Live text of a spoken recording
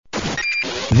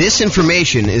This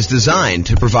information is designed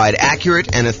to provide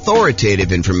accurate and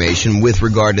authoritative information with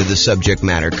regard to the subject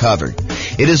matter covered.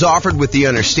 It is offered with the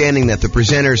understanding that the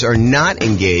presenters are not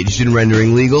engaged in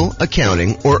rendering legal,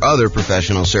 accounting, or other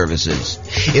professional services.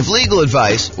 If legal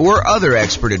advice or other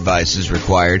expert advice is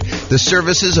required, the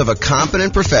services of a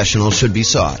competent professional should be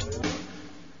sought.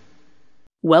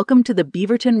 Welcome to the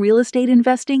Beaverton Real Estate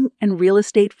Investing and Real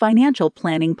Estate Financial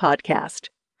Planning Podcast.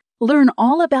 Learn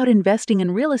all about investing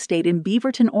in real estate in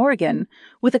Beaverton, Oregon,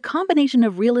 with a combination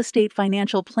of real estate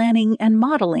financial planning and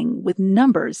modeling with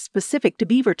numbers specific to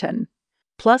Beaverton,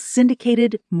 plus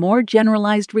syndicated, more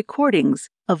generalized recordings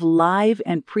of live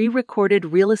and pre-recorded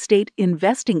real estate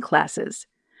investing classes,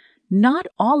 not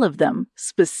all of them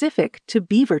specific to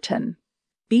Beaverton.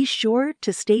 Be sure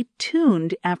to stay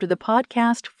tuned after the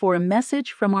podcast for a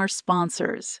message from our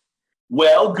sponsors.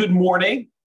 Well, good morning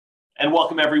and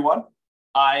welcome everyone.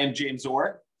 I am James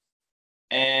Orr,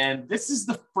 and this is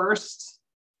the first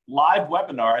live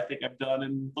webinar I think I've done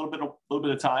in a little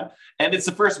bit of time, and it's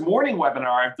the first morning webinar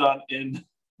I've done in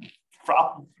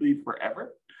probably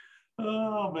forever.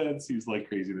 Oh man, it seems like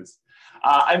craziness.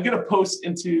 I'm going to post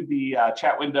into the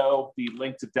chat window the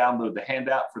link to download the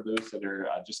handout for those that are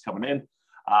just coming in.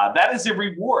 That is a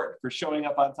reward for showing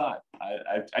up on time.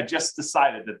 I just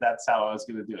decided that that's how I was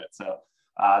going to do it. So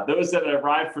those that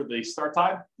arrived for the start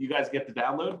time, you guys get the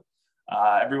download.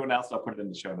 Everyone else, I'll put it in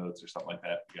the show notes or something like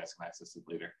that. You guys can access it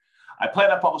later. I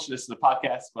plan on publishing this in the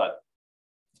podcast,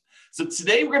 so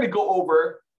today we're going to go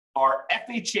over our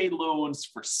FHA loans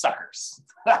for suckers.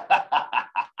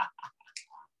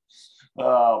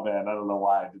 Oh man, I don't know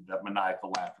why I did that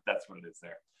maniacal laugh, but that's what it is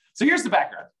there. So here's the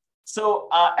background. So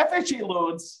FHA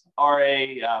loans are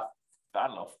a,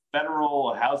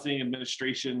 Federal Housing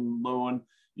Administration loan.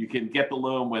 You can get the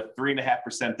loan with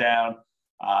 3.5% down,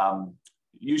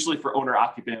 usually for owner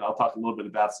occupant. I'll talk a little bit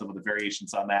about some of the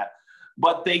variations on that,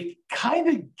 but they kind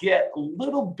of get a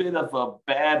little bit of a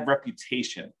bad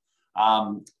reputation.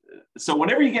 So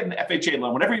whenever you get an FHA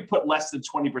loan, whenever you put less than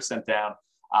 20% down,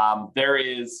 there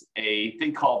is a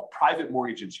thing called private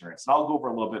mortgage insurance. And I'll go over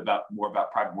a little bit more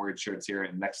about private mortgage insurance here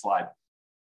in the next slide.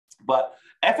 But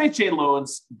FHA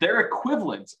loans, their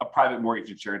equivalent of private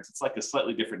mortgage insurance, it's like a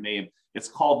slightly different name. It's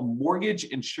called mortgage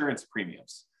insurance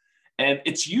premiums. And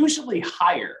it's usually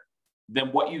higher than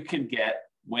what you can get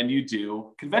when you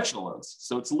do conventional loans.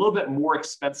 So it's a little bit more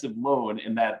expensive loan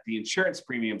in that the insurance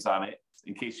premiums on it,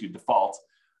 in case you default,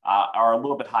 are a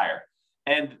little bit higher.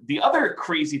 And the other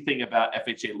crazy thing about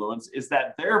FHA loans is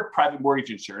that their private mortgage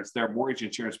insurance, their mortgage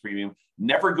insurance premium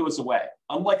never goes away.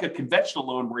 Unlike a conventional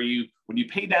loan where when you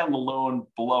pay down the loan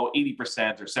below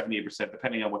 80% or 78%,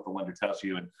 depending on what the lender tells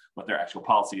you and what their actual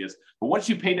policy is. But once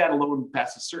you pay down a loan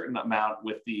past a certain amount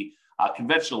with the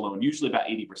conventional loan, usually about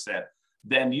 80%,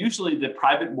 then usually the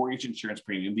private mortgage insurance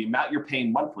premium, the amount you're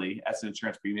paying monthly as an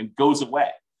insurance premium, goes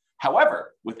away.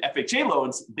 However, with FHA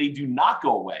loans, they do not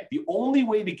go away. The only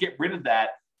way to get rid of that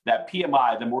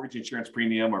PMI, the mortgage insurance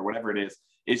premium or whatever it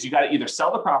is you got to either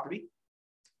sell the property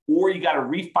or you got to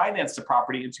refinance the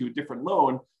property into a different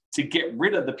loan to get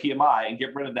rid of the PMI and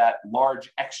get rid of that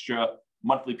large extra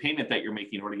monthly payment that you're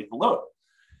making in order to get the loan.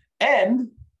 And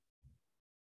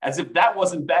as if that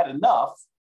wasn't bad enough,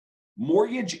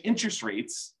 mortgage interest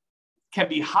rates can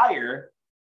be higher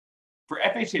for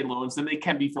FHA loans than they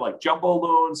can be for like jumbo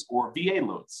loans or VA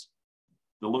loans,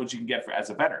 the loans you can get as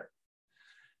a veteran.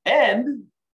 And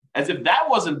as if that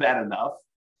wasn't bad enough,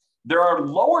 there are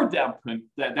lower down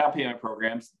payment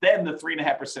programs than the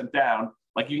 3.5% down.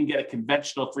 Like you can get a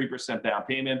conventional 3% down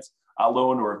payment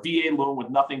loan or a VA loan with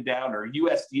nothing down or a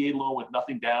USDA loan with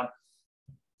nothing down.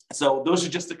 So those are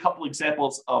just a couple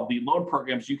examples of the loan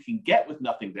programs you can get with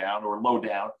nothing down or low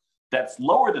down that's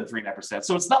lower than 3.5%.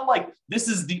 So it's not like this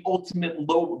is the ultimate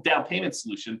low down payment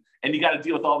solution and you got to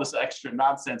deal with all this extra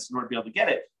nonsense in order to be able to get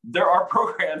it. There are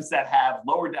programs that have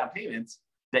lower down payments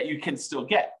that you can still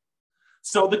get.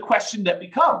 So the question that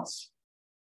becomes,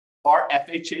 are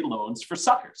FHA loans for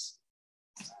suckers?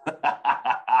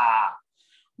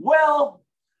 Well,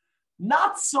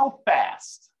 not so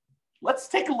fast. Let's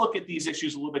take a look at these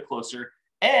issues a little bit closer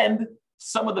and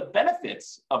some of the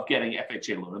benefits of getting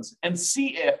FHA loans and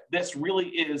see if this really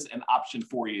is an option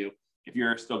for you if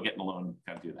you're still getting a loan,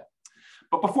 kind of do that.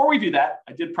 But before we do that,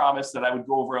 I did promise that I would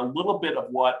go over a little bit of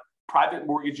what private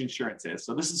mortgage insurance is.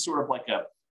 So this is sort of like a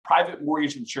private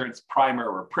mortgage insurance primer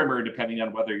or primer, depending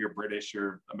on whether you're British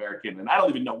or American. And I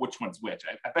don't even know which one's which.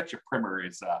 I bet your primer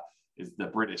is the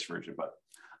British version, but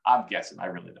I'm guessing. I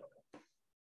really don't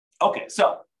know. Okay,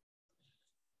 so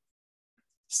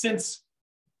since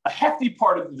a hefty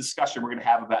part of the discussion we're going to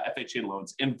have about FHA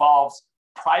loans involves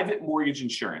private mortgage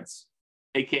insurance,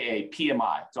 AKA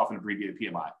PMI. It's often abbreviated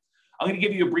PMI. I'm going to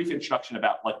give you a brief introduction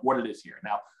about like what it is here.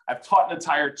 Now, I've taught an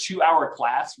entire 2-hour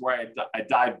class where I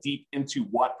dive deep into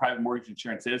what private mortgage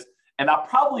insurance is. And I'll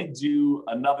probably do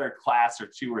another class or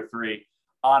 2 or 3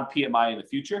 on PMI in the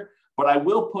future. But I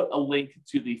will put a link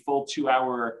to the full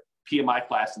 2-hour PMI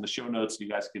class in the show notes so you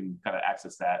guys can kind of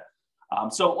access that.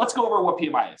 So let's go over what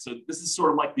PMI is. So this is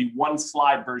sort of like the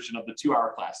 1-slide version of the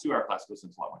 2-hour class. 2-hour class goes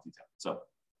into a lot more detail.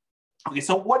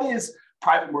 So what is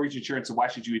private mortgage insurance and why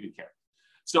should you even care?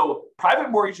 So private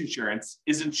mortgage insurance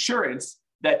is insurance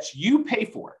that you pay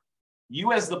for,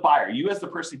 you as the buyer, you as the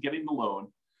person getting the loan,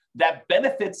 that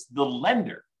benefits the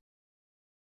lender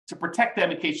to protect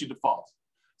them in case you default.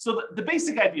 So the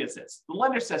basic idea is this. The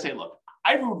lender says, hey, look,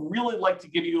 I would really like to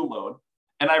give you a loan,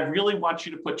 and I really want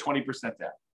you to put 20% down.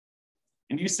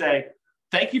 And you say,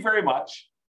 thank you very much,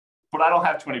 but I don't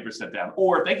have 20% down.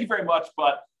 Or thank you very much,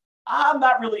 but I'm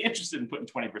not really interested in putting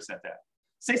 20% down.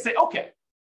 So they say, okay,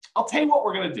 I'll tell you what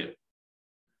we're going to do.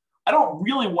 I don't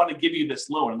really want to give you this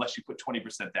loan unless you put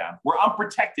 20% down, where I'm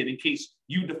protected in case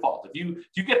you default. If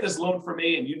you get this loan from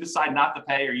me and you decide not to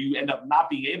pay, or you end up not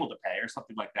being able to pay or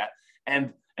something like that,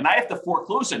 and I have to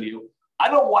foreclose on you, I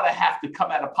don't want to have to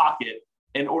come out of pocket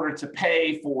in order to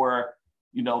pay for,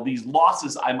 these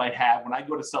losses I might have when I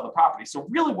go to sell the property. So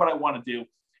really what I want to do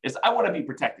is I want to be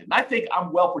protected. And I think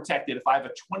I'm well protected if I have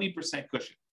a 20%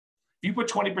 cushion. If you put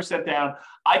 20% down,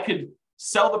 I could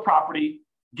sell the property,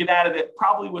 get out of it,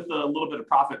 probably with a little bit of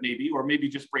profit maybe, or maybe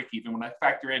just break even when I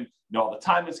factor in all the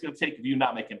time it's going to take of you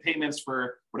not making payments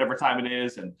for whatever time it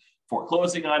is, and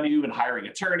foreclosing on you and hiring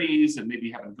attorneys and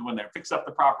maybe having to go in there and fix up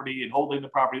the property and holding the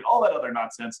property and all that other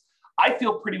nonsense. I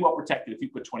feel pretty well protected if you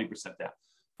put 20% down.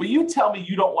 But you tell me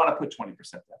you don't want to put 20%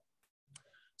 down.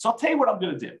 So I'll tell you what I'm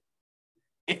going to do.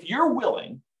 If you're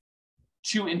willing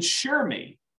to insure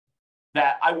me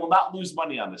that I will not lose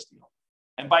money on this deal,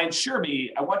 and by insure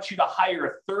me, I want you to hire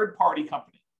a third-party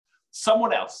company,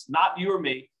 someone else, not you or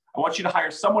me. I want you to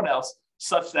hire someone else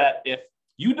such that if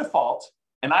you default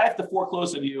and I have to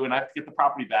foreclose on you and I have to get the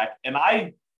property back, and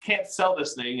I can't sell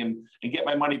this thing and get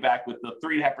my money back with the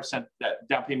 3.5% that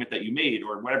down payment that you made,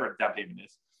 or whatever down payment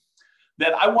is,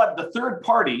 then I want the third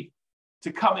party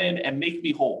to come in and make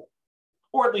me whole,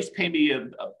 or at least pay me a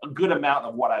good amount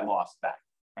of what I lost back,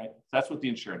 right? That's what the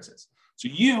insurance is. So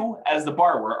you, as the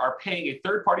borrower, are paying a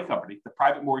third-party company, the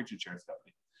private mortgage insurance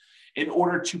company, in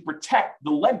order to protect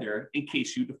the lender in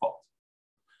case you default.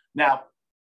 Now,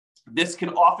 this can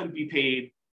often be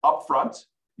paid upfront.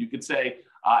 You could say,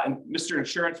 and Mr.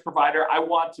 Insurance Provider, I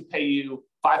want to pay you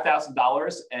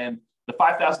 $5,000, and the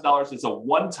 $5,000 is a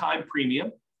one-time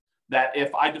premium that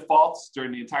if I default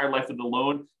during the entire life of the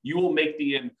loan, you will make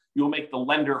the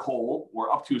lender whole,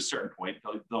 or up to a certain point.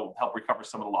 They'll help recover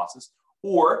some of the losses.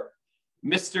 Or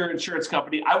Mr. Insurance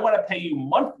Company, I want to pay you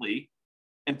monthly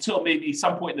until maybe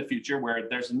some point in the future where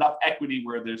there's enough equity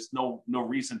where there's no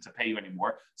reason to pay you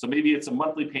anymore. So maybe it's a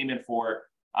monthly payment for,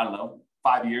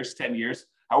 5 years, 10 years,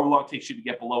 however long it takes you to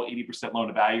get below 80% loan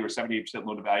to value or 78%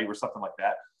 loan to value or something like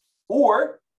that.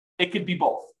 Or it could be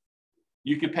both.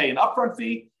 You could pay an upfront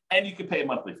fee and you could pay a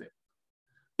monthly fee.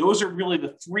 Those are really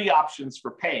the 3 options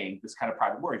for paying this kind of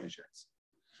private mortgage insurance.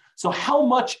 So how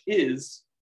much is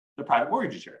the private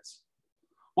mortgage insurance?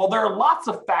 Well, there are lots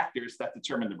of factors that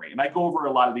determine the rate. And I go over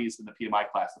a lot of these in the PMI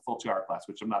class, the full 2-hour class,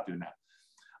 which I'm not doing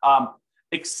now.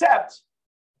 Except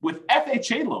with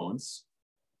FHA loans,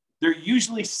 they're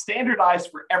usually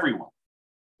standardized for everyone.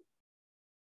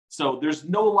 So there's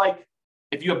no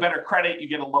if you have better credit, you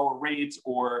get a lower rate,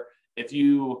 or if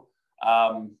you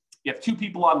have 2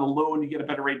 people on the loan, you get a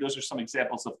better rate. Those are some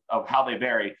examples of how they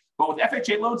vary. But with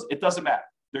FHA loans, it doesn't matter.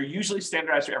 They're usually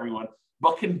standardized for everyone,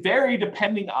 but can vary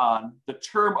depending on the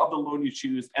term of the loan you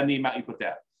choose and the amount you put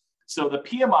down. So the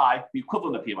PMI, the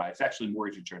equivalent of PMI, it's actually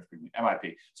mortgage insurance premium,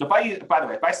 MIP. So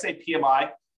if I say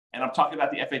PMI and I'm talking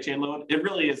about the FHA loan, it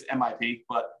really is MIP,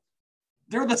 but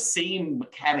they're the same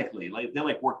mechanically. They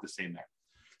work the same there.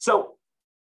 So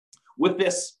with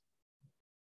this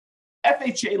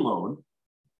FHA loan,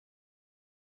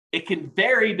 it can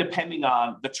vary depending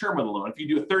on the term of the loan. If you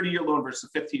do a 30-year loan versus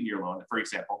a 15-year loan, for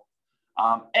example,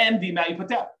 and the amount you put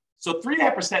down. So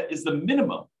 3.5% is the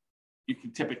minimum you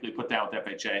can typically put down with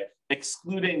FHA,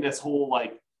 excluding this whole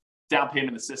down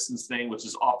payment assistance thing, which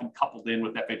is often coupled in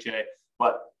with FHA.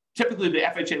 But typically the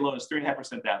FHA loan is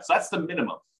 3.5% down. So that's the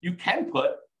minimum. You can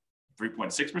put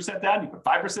 3.6% down, you put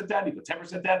 5% down, you put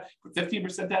 10% down, you put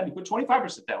 15% down, you put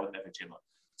 25% down with an FHA loan.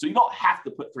 So you don't have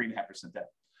to put 3.5% down.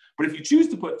 But if you choose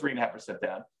to put 3.5%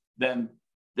 down, then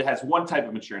it has one type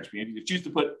of insurance premium. If you choose to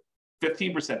put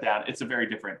 15% down, it's a very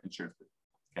different insurance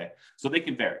premium. Okay, so they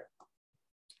can vary.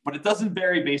 but it doesn't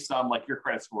vary based on like your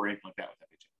credit score or anything like that with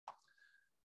FHA.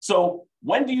 So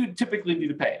when do you typically need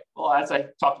to pay it? Well, as I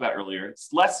talked about earlier, it's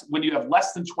less when you have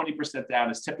less than 20% down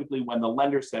is typically when the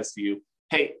lender says to you,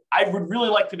 hey, I would really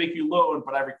like to make you a loan,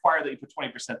 but I require that you put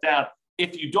 20% down.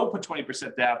 If you don't put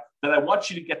 20% down, then I want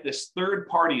you to get this third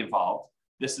party involved,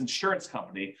 this insurance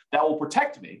company that will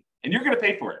protect me, and you're going to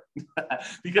pay for it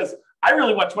because I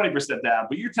really want 20% down,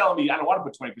 but you're telling me I don't want to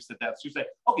put 20% down. So you say,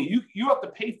 okay, you have to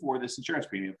pay for this insurance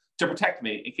premium to protect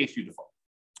me in case you default.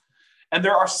 And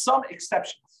there are some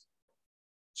exceptions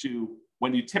to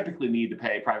when you typically need to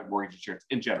pay private mortgage insurance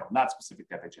in general, not specific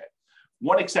to FHA.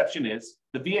 One exception is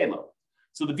the VA loan.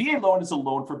 So the VA loan is a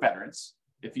loan for veterans.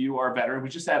 If you are a veteran, we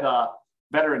just had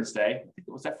Veterans Day. I think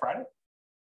it was that Friday.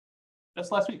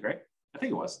 That's last week, right? I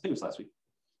think it was last week.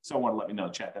 Someone let me know in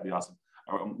the chat. That'd be awesome.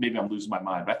 Or maybe I'm losing my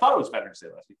mind, but I thought it was Veterans Day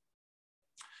last week.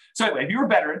 So anyway, if you're a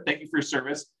veteran, thank you for your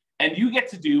service. And you get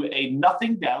to do a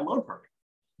nothing down loan program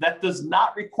that does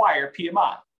not require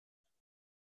PMI.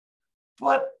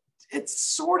 But it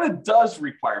sort of does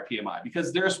require PMI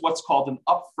because there's what's called an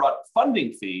upfront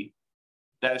funding fee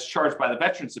that is charged by the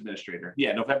Veterans Administrator.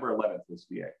 Yeah, November 11th was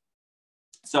VA.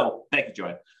 So thank you,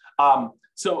 Joanne.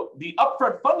 So the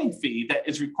upfront funding fee that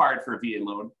is required for a VA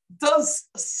loan does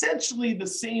essentially the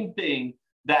same thing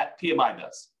that PMI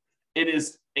does. It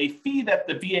is a fee that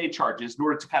the VA charges in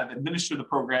order to kind of administer the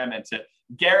program and to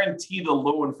guarantee the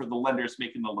loan for the lenders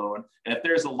making the loan. And if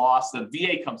there's a loss, then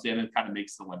VA comes in and kind of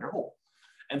makes the lender whole.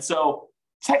 And so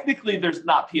technically there's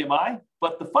not PMI,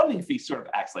 but the funding fee sort of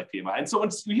acts like PMI. And so when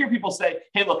you hear people say,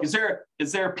 hey, look, is there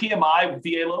PMI with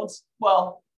VA loans?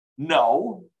 Well,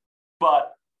 no,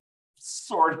 but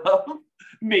sort of,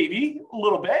 maybe a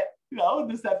little bit,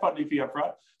 there's that funding fee up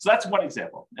front. So that's one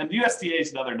example. And the USDA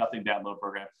is another nothing down loan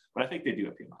program, but I think they do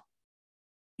have PMI.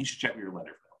 You should check with your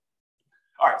lender for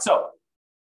that. All right, so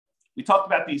we talked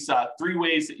about these three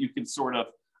ways that you can sort of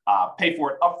pay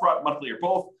for it upfront, monthly, or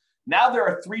both. Now there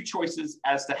are three choices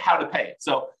as to how to pay it.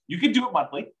 So you can do it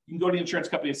monthly. You can go to the insurance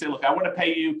company and say, look, I want to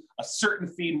pay you a certain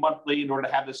fee monthly in order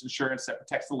to have this insurance that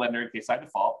protects the lender in case I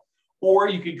default. Or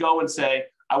you could go and say,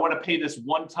 I want to pay this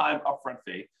one-time upfront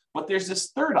fee. But there's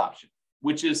this third option,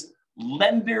 which is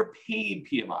lender paid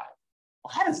PMI.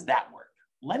 Well, how does that work?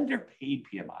 Lender paid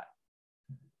PMI.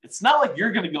 It's not like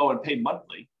you're going to go and pay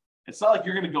monthly. It's not like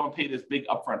you're going to go and pay this big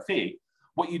upfront fee.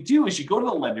 What you do is you go to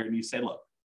the lender and you say, look,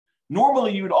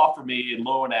 normally you would offer me a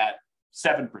loan at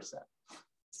 7%.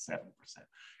 7%.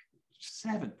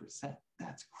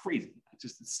 That's crazy.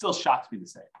 It still shocks me to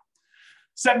say.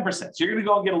 7%. So you're going to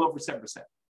go and get a loan for 7%.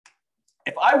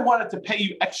 If I wanted to pay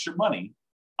you extra money,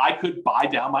 I could buy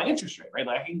down my interest rate, right?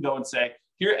 Like I can go and say,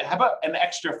 here, how about an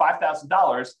extra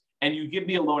 $5,000 and you give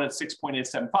me a loan at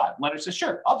 6.875? Lender says,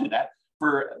 sure, I'll do that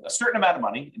for a certain amount of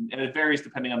money. And it varies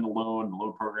depending on the loan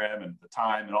program and the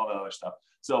time and all that other stuff.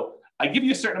 So I give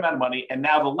you a certain amount of money. And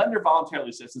now the lender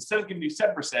voluntarily says, instead of giving you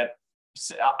 7%,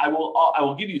 I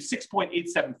will give you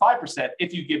 6.875%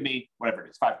 if you give me whatever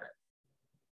it is, $5,000.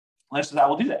 Lender says, I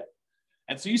will do that.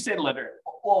 And so you say to the lender,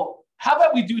 well, how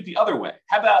about we do it the other way?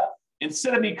 How about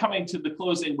instead of me coming to the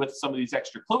closing with some of these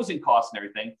extra closing costs and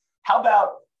everything, how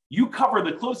about you cover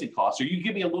the closing costs or you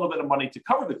give me a little bit of money to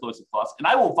cover the closing costs and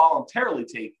I will voluntarily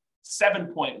take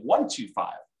 7.125,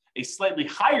 a slightly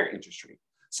higher interest rate.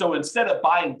 So instead of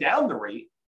buying down the rate,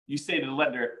 you say to the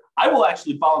lender, I will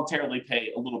actually voluntarily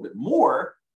pay a little bit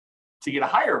more to get a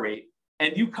higher rate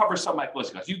and you cover some of my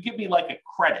closing costs. You give me like a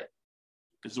credit.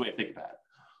 This is the way I think about it.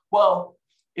 Well,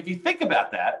 if you think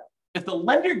about that, if the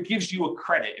lender gives you a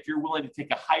credit, if you're willing to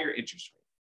take a higher interest rate,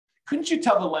 couldn't you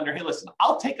tell the lender, hey, listen,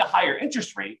 I'll take a higher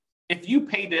interest rate if you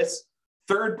pay this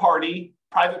third-party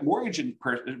private mortgage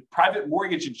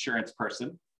insurance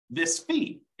person this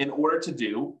fee in order to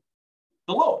do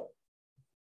the loan?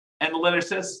 And the lender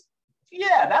says,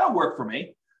 yeah, that'll work for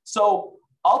me. So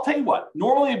I'll tell you what,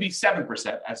 normally it'd be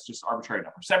 7%, that's just arbitrary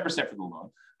number, 7% for the loan.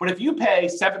 But if you pay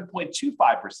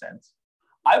 7.25%,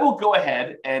 I will go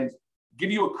ahead and give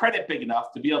you a credit big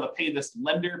enough to be able to pay this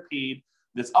lender paid,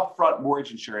 this upfront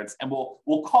mortgage insurance, and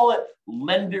we'll call it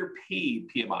lender paid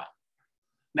PMI.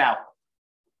 Now,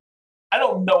 I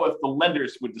don't know if the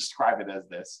lenders would describe it as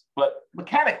this, but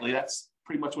mechanically, that's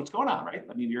pretty much what's going on, right?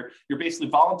 I mean, you're basically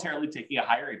voluntarily taking a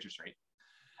higher interest rate,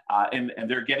 and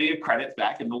they're getting a credit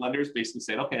back, and the lenders basically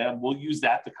saying, okay, we'll use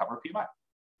that to cover PMI.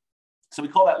 So we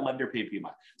call that lender paid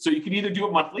PMI. So you can either do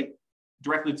it monthly,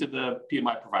 directly to the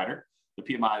PMI provider, the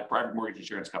PMI private mortgage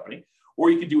insurance company, or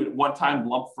you could do it at one-time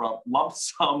lump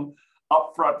sum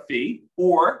upfront fee,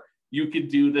 or you could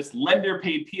do this lender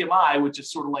paid PMI, which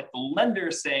is sort of like the lender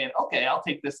saying, okay, I'll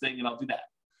take this thing and I'll do that.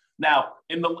 Now,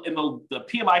 in the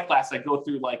PMI class, I go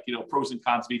through like, pros and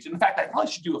cons of each. And in fact, I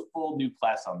probably should do a full new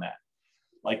class on that.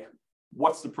 Like,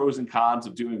 what's the pros and cons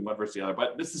of doing one versus the other?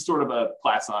 But this is sort of a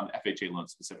class on FHA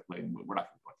loans specifically, and we're not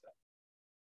going to go into that.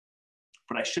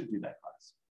 But I should do that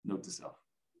class. Note to self.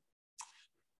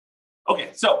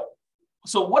 Okay, so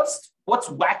what's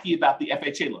wacky about the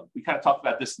FHA loan? We kind of talked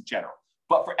about this in general.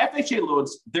 But for FHA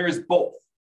loans, there is both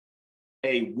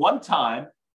a one-time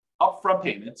upfront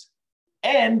payment,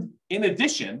 and in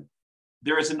addition,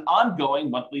 there is an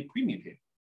ongoing monthly premium payment.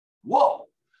 Whoa.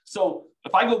 So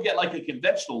if I go get like a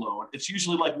conventional loan, it's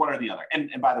usually like one or the other. And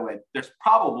by the way, there's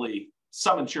probably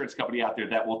some insurance company out there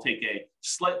that will take a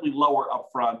slightly lower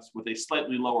upfront with a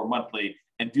slightly lower monthly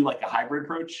and do like a hybrid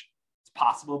approach. It's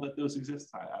possible that those exist.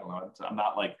 I don't know. I'm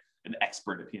not like an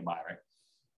expert at PMI, right?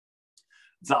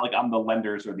 It's not like I'm the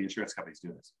lenders or the insurance companies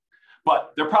doing this.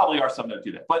 But there probably are some that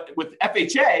do that. But with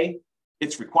FHA,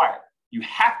 it's required. You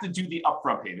have to do the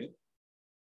upfront payment,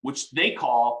 which they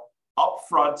call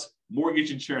upfront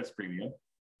mortgage insurance premium.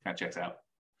 Kind of checks out.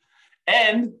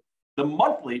 And the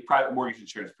monthly private mortgage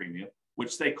insurance premium,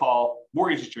 which they call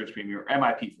mortgage insurance premium, or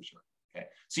MIP for short. Okay.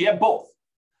 So you have both.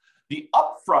 The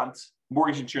upfront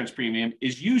mortgage insurance premium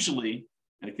is usually,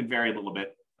 and it can vary a little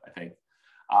bit, I think,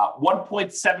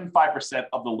 1.75%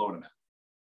 of the loan amount.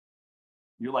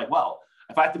 You're like, well,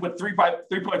 if I have to put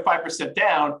 3.5%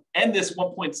 down and this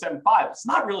 1.75, it's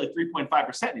not really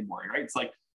 3.5% anymore, right? It's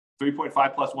like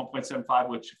 3.5 plus 1.75,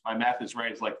 which if my math is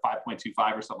right, is like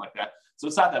 5.25 or something like that. So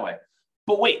it's not that way.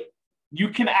 But wait, you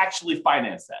can actually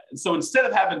finance that. And so instead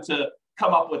of having to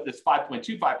come up with this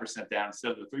 5.25% down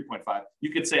instead of the 3.5,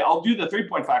 you could say, I'll do the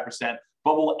 3.5%,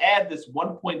 but we'll add this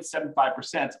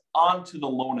 1.75% onto the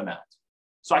loan amount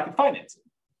so I can finance it.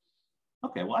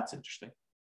 Okay, well, that's interesting.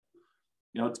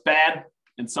 It's bad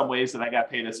in some ways that I got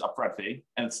paid this upfront fee,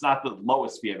 and it's not the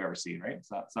lowest fee I've ever seen, right? It's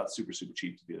not super, super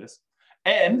cheap to do this.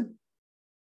 And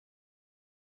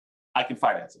I can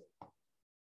finance it.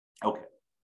 Okay.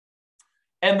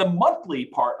 And the monthly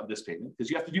part of this payment, because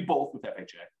you have to do both with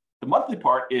FHA, the monthly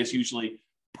part is usually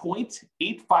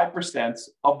 0.85%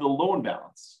 of the loan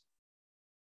balance.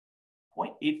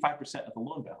 0.85% of the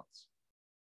loan balance.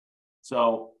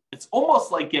 So it's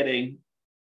almost like getting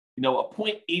a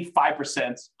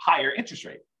 0.85% higher interest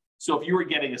rate. So if you were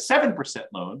getting a 7%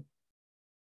 loan,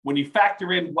 when you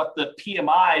factor in what the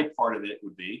PMI part of it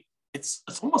would be, it's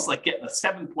almost like getting a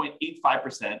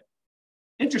 7.85%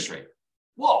 interest rate.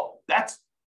 Whoa, that's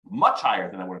much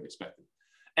higher than I would have expected.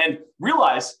 And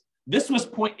realize this was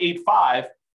 0.85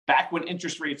 back when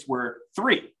interest rates were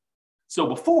 3. So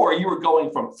before you were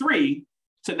going from 3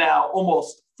 to now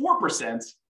almost 4%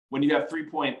 when you have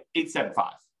 3.875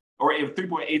 or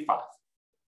 3.85,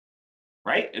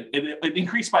 right? It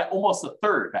increased by almost a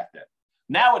third back then.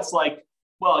 Now it's like,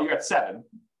 well, you're at 7.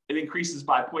 It increases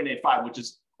by 0.85, which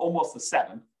is almost a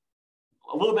 7.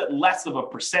 A little bit less of a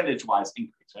percentage-wise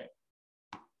increase, right?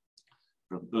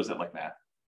 For those that like math.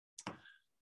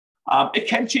 It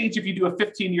can change if you do a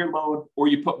 15-year loan or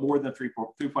you put more than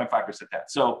 3.5% down.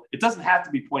 So it doesn't have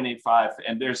to be 0.85.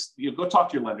 And go talk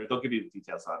to your lender. They'll give you the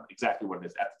details on exactly what it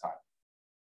is at the time.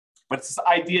 But it's this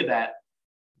idea that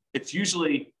it's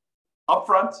usually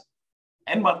upfront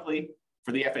and monthly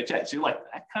for the FHA. So you're like,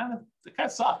 that kind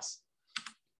of sucks.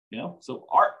 So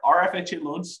our FHA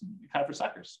loans kind of for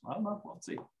suckers. I don't know. Let's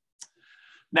see.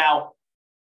 Now,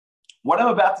 what I'm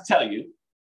about to tell you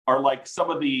are like some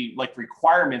of the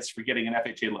requirements for getting an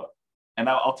FHA loan. And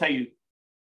I'll tell you,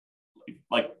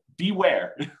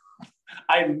 beware.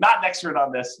 I'm not an expert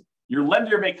on this. Your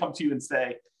lender may come to you and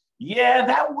say, yeah,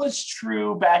 that was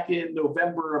true back in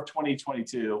November of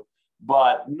 2022,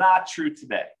 but not true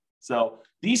today. So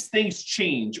these things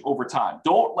change over time.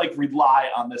 Don't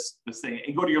rely on this thing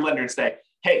and go to your lender and say,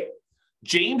 hey,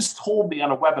 James told me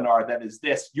on a webinar that is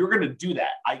this. You're going to do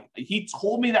that. He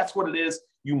told me that's what it is.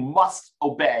 You must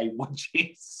obey what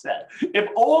James said. If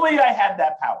only I had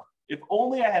that power. I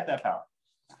don't have that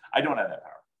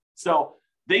power. So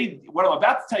what I'm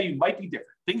about to tell you might be different.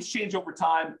 Things change over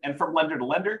time and from lender to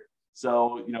lender.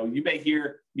 So, you may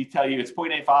hear me tell you it's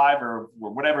 0.85 or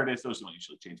whatever it is. Those don't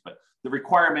usually change, but the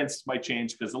requirements might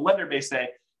change because the lender may say,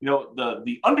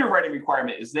 the underwriting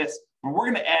requirement is this, but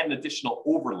we're going to add an additional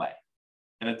overlay,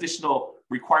 an additional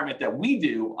requirement that we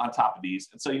do on top of these.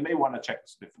 And so you may want to check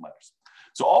this with different lenders.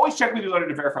 So always check with your lender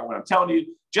to verify what I'm telling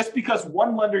you. Just because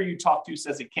one lender you talk to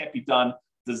says it can't be done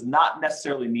does not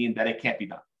necessarily mean that it can't be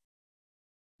done.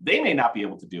 They may not be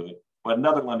able to do it, but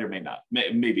another lender may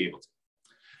be able to.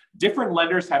 Different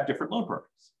lenders have different loan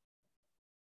programs.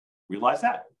 Realize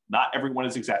that. Not everyone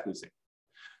is exactly the same.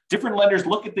 Different lenders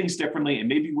look at things differently and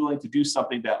may be willing to do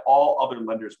something that all other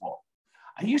lenders won't.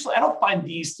 I don't find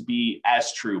these to be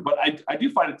as true, but I do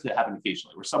find it to happen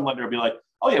occasionally where some lender will be like,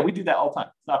 oh yeah, we do that all the time.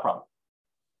 It's not a problem.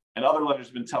 And other lenders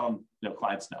have been telling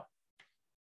clients no.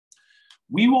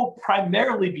 We will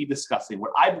primarily be discussing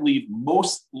what I believe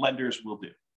most lenders will do.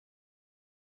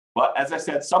 But as I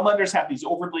said, some lenders have these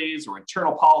overlays or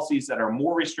internal policies that are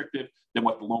more restrictive than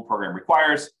what the loan program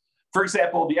requires. For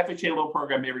example, the FHA loan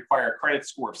program may require a credit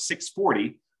score of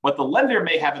 640, but the lender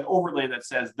may have an overlay that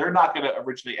says they're not going to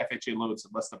originate FHA loans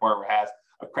unless the borrower has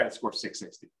a credit score of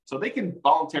 660. So they can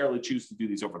voluntarily choose to do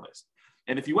these overlays.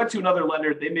 And if you went to another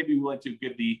lender, they may be willing to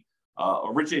give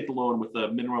originate the loan with a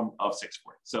minimum of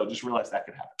 640. So just realize that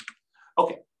could happen.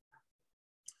 Okay.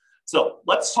 So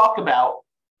let's talk about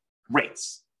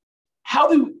rates. How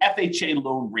do FHA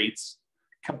loan rates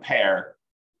compare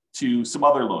to some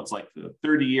other loans, like the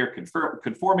 30-year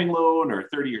conforming loan or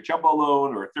 30-year jumbo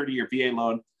loan or 30-year VA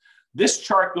loan? This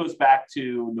chart goes back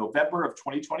to November of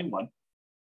 2021.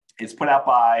 It's put out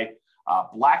by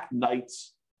Black Knight.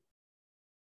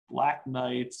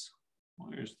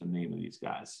 Where's the name of these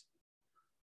guys?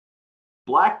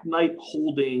 Black Knight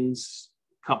Holdings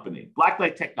Company, Black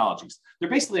Knight Technologies. They're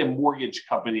basically a mortgage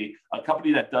company, a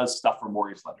company that does stuff for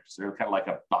mortgage lenders. They're kind of like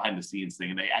a behind the scenes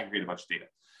thing, and they aggregate a bunch of data.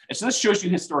 And so this shows you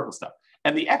historical stuff.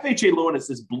 And the FHA loan is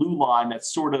this blue line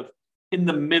that's sort of in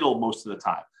the middle most of the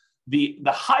time. The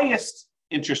highest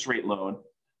interest rate loan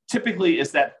typically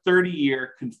is that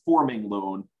 30-year conforming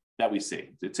loan that we see.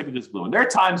 It typically is blue. And there are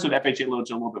times when FHA loans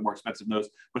are a little bit more expensive than those,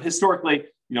 but historically,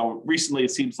 recently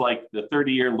it seems like the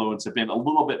 30-year loans have been a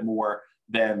little bit more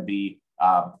than the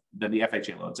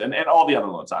FHA loans and all the other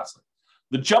loans, honestly.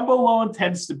 The jumbo loan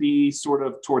tends to be sort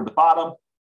of toward the bottom.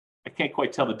 I can't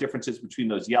quite tell the differences between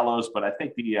those yellows, but I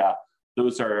think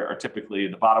those are typically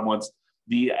the bottom ones.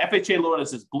 The FHA loan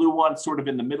is this blue one, sort of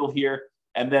in the middle here.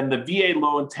 And then the VA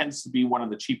loan tends to be one of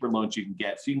the cheaper loans you can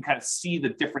get. So you can kind of see the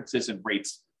differences in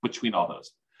rates between all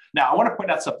those. Now, I want to point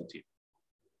out something to you.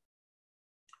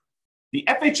 The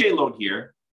FHA loan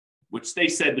here, which they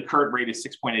said the current rate is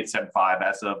 6.875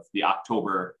 as of the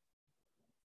October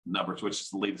numbers, which is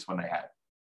the latest one they had.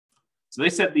 So they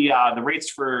said the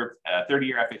rates for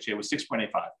 30-year FHA was 6.85.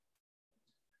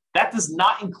 That does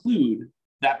not include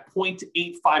that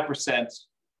 0.85%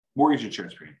 mortgage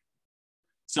insurance premium.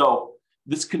 So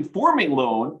this conforming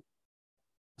loan,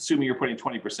 assuming you're putting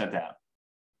 20% down,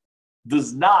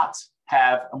 does not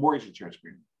have a mortgage insurance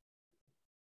premium.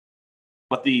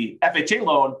 But the FHA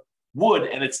loan would,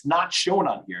 and it's not shown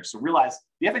on here. So realize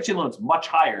the FHA loan is much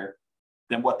higher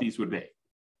than what these would be.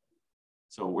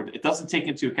 So it doesn't take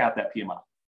into account that PMI.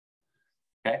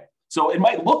 Okay, so it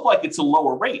might look like it's a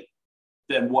lower rate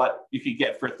than what you could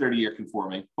get for a 30-year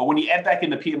conforming, but when you add back in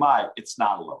the PMI, it's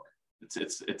not a lower.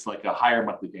 It's like a higher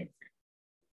monthly payment.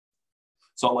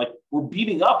 So like we're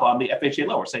beating up on the FHA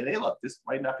loan. We're saying, hey, look, this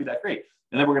might not be that great.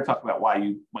 And then we're going to talk about why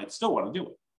you might still want to do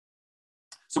it.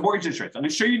 So mortgage insurance. I'm going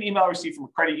to show you an email I received from a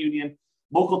credit union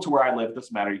local to where I live. It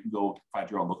doesn't matter. You can go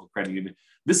find your own local credit union.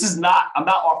 This is not, I'm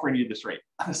not offering you this rate.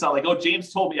 It's not like, oh,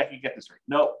 James told me I could get this rate.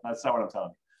 No, that's not what I'm telling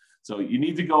you. So you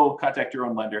need to go contact your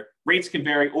own lender. Rates can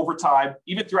vary over time,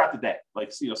 even throughout the day.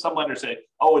 Like, some lenders say,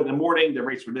 oh, in the morning, the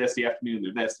rates were this, the afternoon,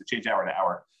 they're this, they change hour to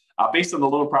hour. Based on the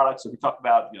loan product, so if we talk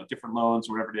about different loans,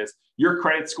 whatever it is, your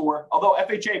credit score, although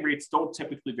FHA rates don't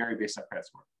typically vary based on credit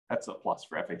score. That's a plus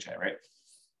for FHA, right?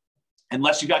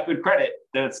 Unless you got good credit,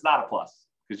 then it's not a plus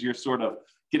because you're sort of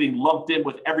getting lumped in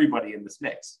with everybody in this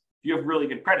mix. If you have really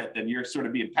good credit, then you're sort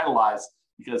of being penalized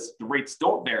because the rates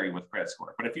don't vary with credit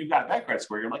score. But if you've got a bad credit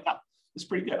score, you're like, oh, this is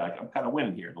pretty good. I'm kind of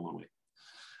winning here in a little way.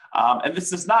 And this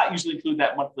does not usually include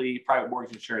that monthly private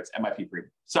mortgage insurance MIP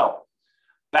premium. So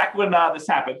back when this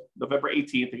happened, November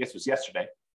 18th, I guess it was yesterday,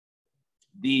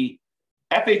 the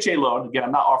FHA loan, again,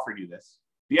 I'm not offering you this,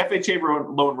 the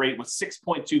FHA loan rate was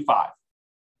 6.25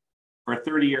 for a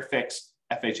 30-year fixed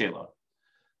FHA loan.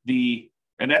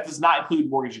 And that does not include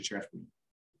mortgage insurance premium.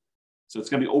 So it's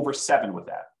going to be over 7 with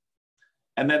that.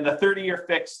 And then the 30-year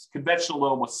fixed conventional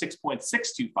loan was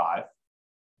 6.625,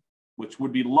 which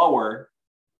would be lower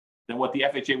than what the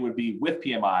FHA would be with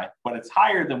PMI, but it's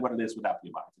higher than what it is without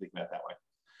PMI, if you think about it that way.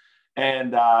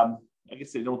 And I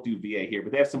guess they don't do VA here,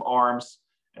 but they have some ARMs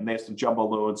and they have some jumbo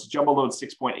loans. Jumbo loan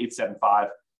 6.875,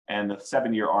 and the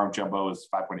 7-year ARM jumbo is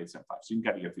 5.875. So you can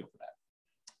kind of get a feel for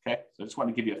that. Okay, so I just want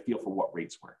to give you a feel for what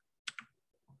rates were.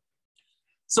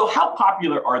 So how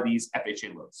popular are these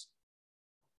FHA loans?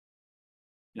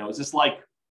 Is this like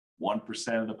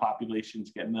 1% of the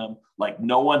population's getting them? Like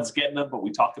no one's getting them, but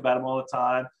we talk about them all the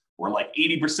time? Or like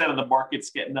 80% of the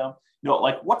market's getting them?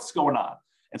 Like what's going on?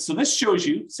 And so this shows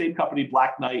you, same company,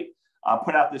 Black Knight,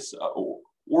 put out this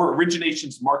or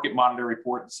Origination's Market Monitor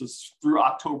report. This is through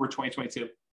October 2022.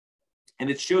 And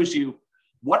it shows you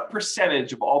what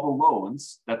percentage of all the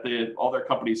loans that all their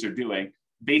companies are doing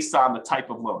based on the type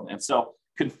of loan. And so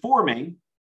conforming,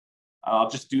 I'll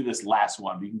just do this last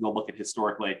one. You can go look at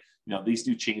historically. These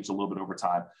do change a little bit over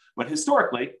time. But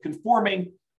historically,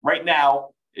 conforming right now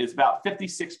is about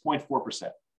 56.4%.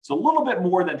 So a little bit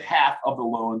more than half of the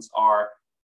loans are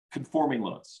conforming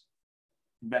loans,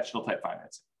 conventional type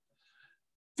financing.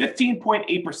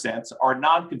 15.8% are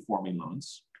non-conforming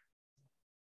loans.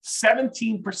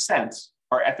 17%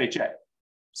 are FHA.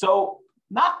 So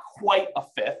not quite a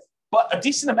fifth, but a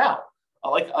decent amount,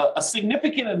 like a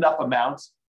significant enough amount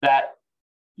that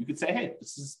you could say, hey,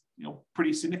 this is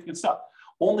pretty significant stuff.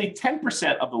 Only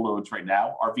 10% of the loans right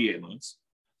now are VA loans,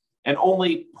 and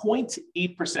only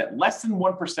 0.8%, less than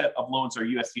 1% of loans are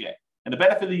USDA. And the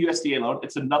benefit of the USDA loan,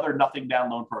 it's another nothing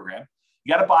down loan program.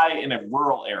 You got to buy in a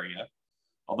rural area,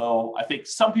 although I think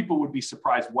some people would be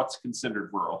surprised what's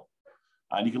considered rural.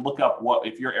 And you can look up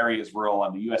if your area is rural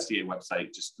on the USDA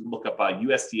website. Just look up a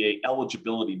USDA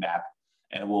eligibility map,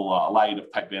 and it will allow you to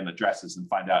type in addresses and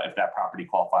find out if that property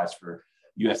qualifies for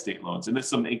USDA loans. And there's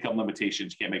some income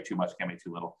limitations. You can't make too much, can't make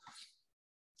too little.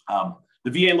 The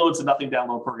VA loan is a nothing down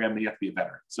loan program, and you have to be a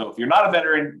veteran. So if you're not a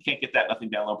veteran, you can't get that nothing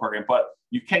down loan program, but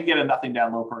you can get a nothing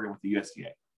down loan program with the USDA.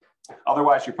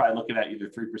 Otherwise, you're probably looking at either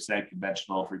 3%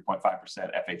 conventional,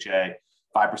 3.5% FHA,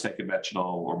 5%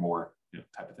 conventional or more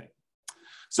type of thing.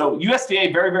 So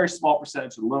USDA, very, very small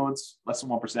percentage of the loans, less than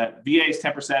 1%. VA is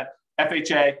 10%.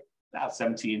 FHA, about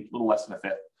 17, a little less than a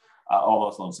fifth, all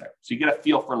those loans there. So you get a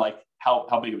feel for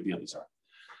how big of a deal these are.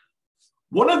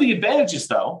 One of the advantages,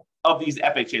 though, of these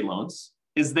FHA loans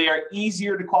is they are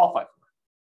easier to qualify for.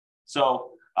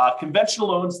 So conventional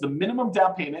loans, the minimum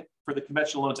down payment for the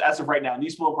conventional loans as of right now, and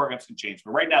these loan programs can change,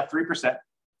 but right now, 3%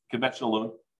 conventional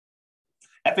loan.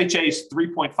 FHA is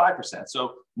 3.5%.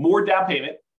 So more down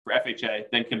payment for FHA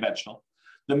than conventional.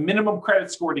 The minimum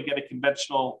credit score to get a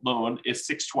conventional loan is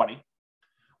 620.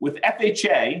 With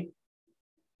FHA,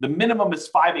 the minimum is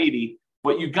 580,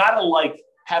 but you got to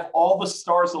have all the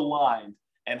stars aligned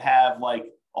and have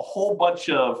a whole bunch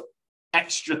of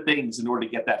extra things in order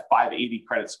to get that 580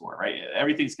 credit score, right?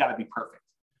 Everything's got to be perfect.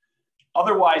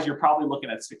 Otherwise, you're probably looking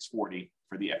at 640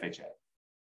 for the FHA.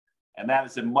 And that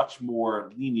is a much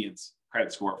more lenient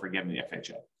credit score for getting the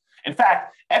FHA. In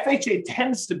fact, FHA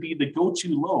tends to be the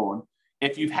go-to loan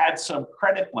if you've had some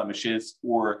credit blemishes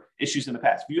or issues in the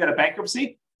past. If you had a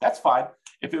bankruptcy, that's fine.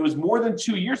 If it was more than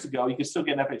 2 years ago, you can still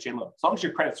get an FHA loan, as long as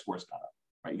your credit score's gone up,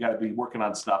 right? You got to be working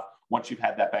on stuff once you've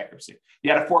had that bankruptcy.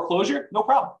 You had a foreclosure, no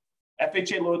problem.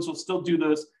 FHA loans will still do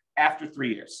those after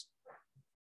 3 years.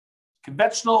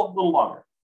 Conventional, a little longer.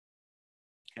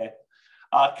 Okay.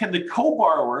 Can the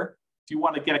co-borrower, if you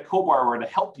want to get a co-borrower to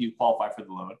help you qualify for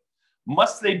the loan,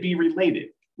 must they be related?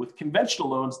 With conventional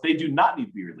loans, they do not need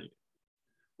to be related.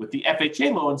 With the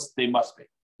FHA loans, they must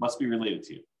be related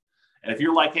to you. And if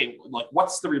you're hey,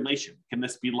 what's the relation? Can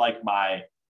this be my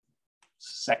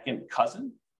second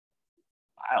cousin?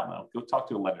 I don't know. Go talk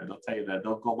to a lender. They'll tell you that.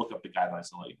 They'll go look up the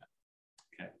guidelines and let you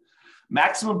know. Okay.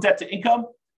 Maximum debt to income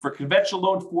for conventional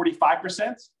loan,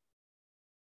 45%.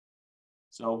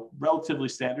 So relatively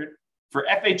standard. For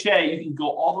FHA, you can go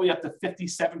all the way up to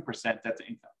 57% debt to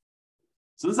income.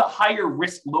 So this is a higher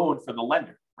risk loan for the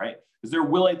lender, right? Because they're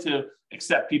willing to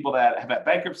accept people that have had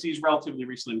bankruptcies relatively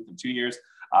recently, within 2 years,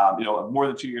 more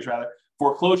than 2 years rather.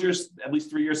 Foreclosures, at least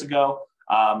 3 years ago,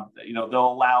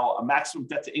 they'll allow a maximum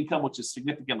debt to income, which is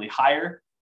significantly higher.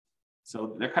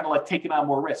 So they're kind of taking on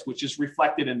more risk, which is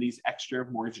reflected in these extra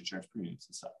mortgage insurance premiums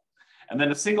and stuff. And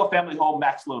then a single family home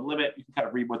max loan limit, you can kind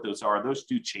of read what those are. Those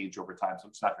do change over time, so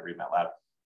I'm just not going to read them out loud.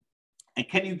 And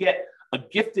can you get a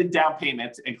gifted down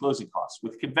payment and closing costs?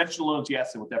 With conventional loans,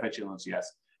 yes, and with FHA loans,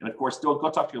 yes. And of course, go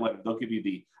talk to your lender. They'll give you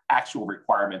the actual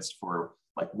requirements for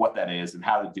what that is and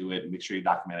how to do it, and make sure you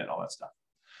document it and all that stuff.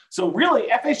 So really,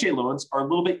 FHA loans are a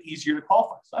little bit easier to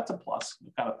qualify. So that's a plus.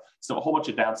 So a whole bunch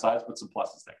of downsides, but some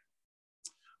pluses there.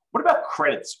 What about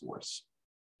credit scores?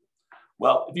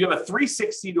 Well, if you have a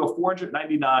 360 to a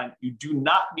 499, you do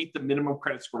not meet the minimum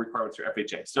credit score requirements for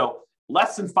FHA. So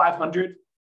less than 500,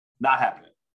 not happening.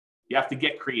 You have to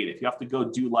get creative. You have to go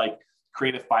do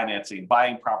creative financing,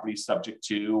 buying properties subject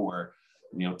to, or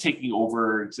taking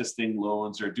over existing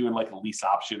loans, or doing a lease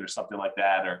option or something like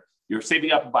that, or you're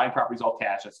saving up and buying properties all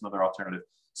cash. That's another alternative.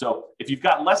 So if you've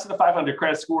got less than a 500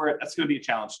 credit score, that's going to be a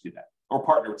challenge to do that, or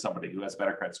partner with somebody who has a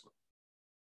better credit score.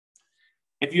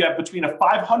 If you have between a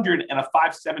 500 and a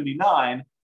 579,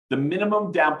 the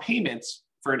minimum down payments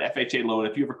for an FHA loan,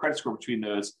 if you have a credit score between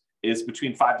those, is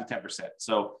between 5 to 10%.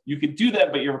 So you can do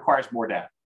that, but it requires more down.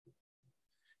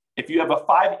 If you have a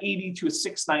 580 to a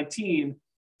 619,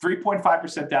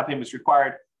 3.5% down payment is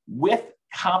required with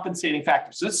compensating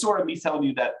factors. So this is sort of me telling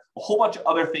you that a whole bunch of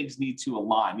other things need to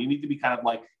align. You need to be kind of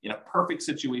like in a perfect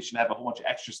situation, have a whole bunch of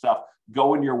extra stuff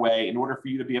going your way in order for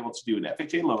you to be able to do an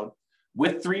FHA loan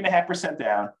with 3.5%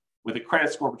 down with a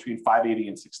credit score between 580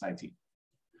 and 619.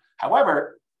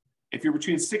 However, if you're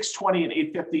between 620 and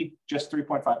 850, just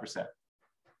 3.5%.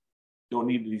 Don't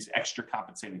need these extra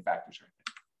compensating factors or anything.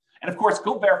 And of course,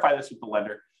 go verify this with the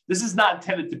lender. This is not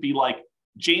intended to be like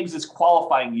James is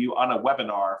qualifying you on a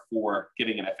webinar for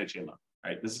getting an FHA loan,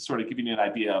 right? This is sort of giving you an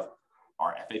idea of,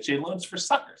 are FHA loans for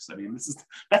suckers? I mean,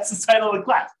 that's the title of the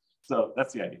class. So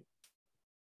that's the idea.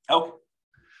 Okay.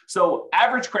 So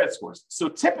average credit scores. So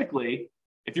typically,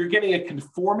 if you're getting a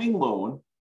conforming loan,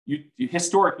 you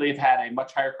historically have had a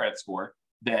much higher credit score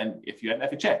than if you had an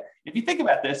FHA. If you think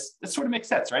about this, this sort of makes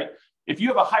sense, right? If you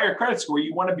have a higher credit score,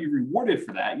 you want to be rewarded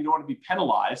for that. You don't want to be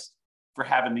penalized for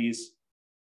having these,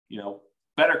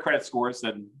 better credit scores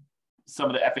than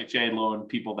some of the FHA loan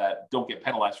people that don't get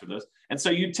penalized for those. And so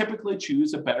you typically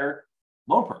choose a better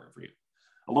loan program for you,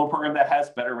 a loan program that has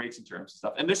better rates and terms and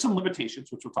stuff. And there's some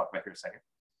limitations, which we'll talk about here in a second.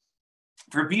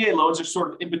 For VA loans, they're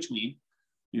sort of in between.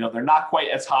 They're not quite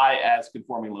as high as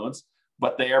conforming loans,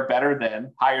 but they are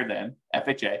higher than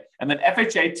FHA. And then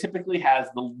FHA typically has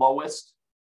the lowest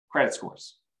credit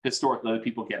scores historically, the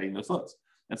people getting those loans.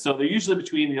 And so they're usually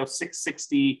between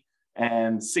 660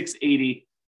 and 680.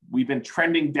 We've been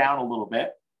trending down a little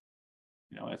bit,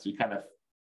 as we kind of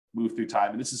move through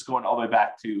time. And this is going all the way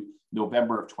back to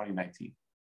November of 2019.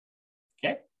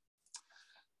 Okay.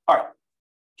 All right.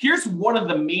 Here's one of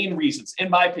the main reasons, in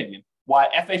my opinion, why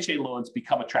FHA loans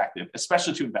become attractive,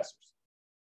 especially to investors.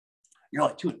 You're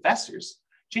like, to investors?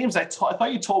 James, I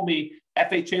thought you told me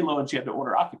FHA loans you had to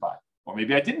owner occupy. Or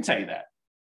maybe I didn't tell you that.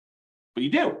 But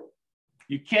you do.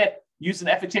 You can't use an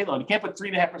FHA loan. You can't put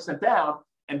 3.5% down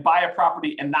and buy a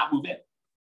property and not move in.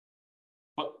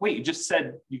 But wait, you just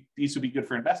said these would be good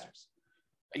for investors.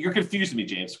 You're confusing me,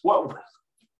 James. What?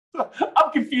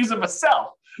 I'm confusing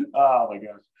myself. Oh my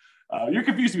gosh. You're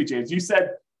confusing me, James. You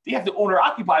said you have to owner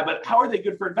occupy, but how are they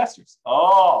good for investors?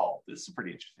 Oh, this is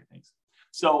pretty interesting things.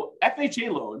 So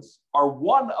FHA loans are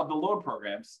one of the loan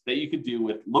programs that you could do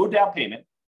with low down payment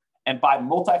and buy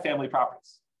multifamily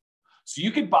properties. So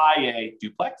you could buy a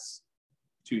duplex,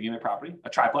 2-unit property, a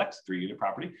triplex, 3-unit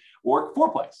property, or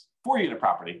fourplex, 4-unit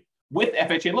property with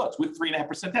FHA loans with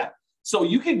 3.5% down. So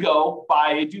you can go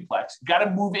buy a duplex, got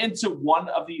to move into one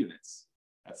of the units.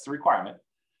 That's the requirement.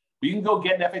 But you can go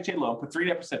get an FHA loan, put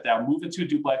 3.5% down, move into a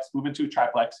duplex, move into a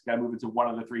triplex, got to move into one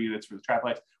of the 3 units for the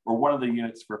triplex or one of the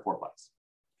units for a fourplex.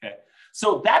 Okay.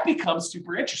 So that becomes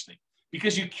super interesting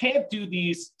because you can't do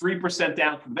these 3%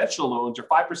 down conventional loans or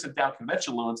 5% down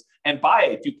conventional loans and buy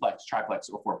a duplex, triplex,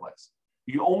 or fourplex.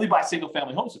 You can only buy single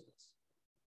family homes with this.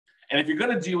 And if you're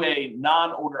going to do a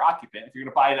non-owner occupant, if you're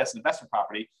going to buy it as an investment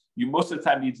property, you most of the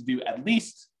time need to do at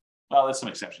least, well, there's some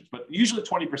exceptions, but usually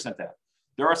 20% down.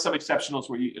 There are some exceptional loans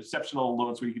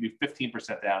where you can do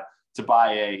 15% down to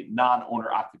buy a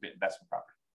non-owner occupant investment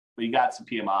property. But you got some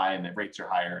PMI and the rates are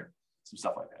higher and some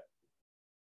stuff like that.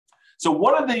 So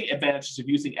one of the advantages of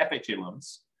using FHA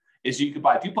loans is you could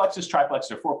buy duplexes,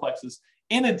 triplexes, or fourplexes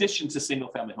in addition to single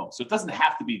family homes. So it doesn't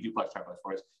have to be duplex, triplex,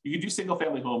 fourplex. You can do single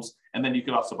family homes, and then you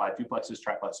can also buy duplexes,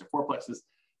 triplexes, or fourplexes,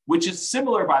 which is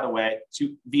similar, by the way,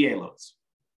 to VA loans.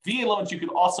 VA loans, you can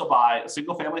also buy a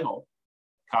single family home,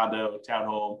 condo,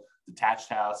 townhome, detached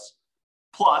house.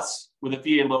 Plus, with a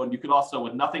VA loan, you could also,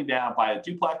 with nothing down, buy a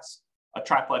duplex, a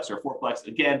triplex, or a fourplex.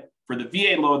 Again, for the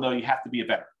VA loan, though, you have to be a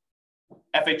veteran.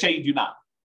 FHA, you do not.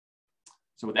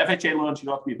 So with FHA loans, you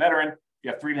don't have to be a veteran.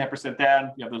 You have 3.5%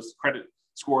 down. You have those credit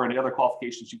score and the other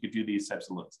qualifications. You could do these types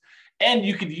of loans. And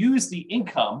you could use the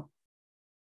income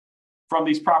from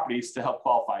these properties to help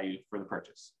qualify you for the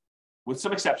purchase. With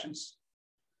some exceptions.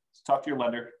 So talk to your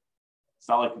lender. It's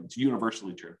not like it's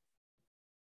universally true.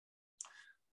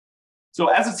 So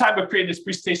as of the time of creating this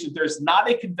presentation, there's not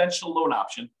a conventional loan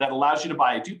option that allows you to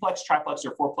buy a duplex, triplex,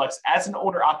 or fourplex as an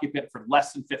owner occupant for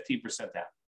less than 15% down.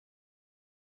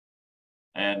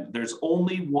 And there's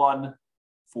only one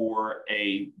for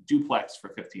a duplex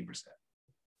for 15%.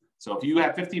 So if you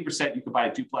have 15%, you can buy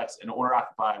a duplex and owner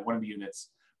occupy one of the units,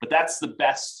 but that's the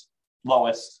best,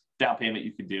 lowest down payment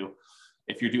you can do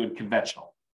if you're doing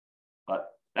conventional. But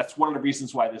that's one of the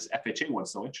reasons why this FHA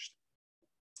one's so interesting.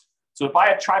 So to buy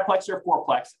a triplex or a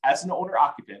fourplex as an owner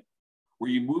occupant, where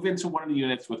you move into one of the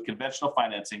units with conventional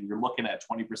financing, you're looking at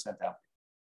 20% down payment.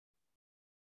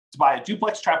 To buy a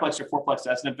duplex, triplex, or fourplex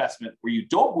as an investment where you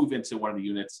don't move into one of the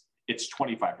units, it's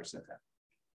 25% down,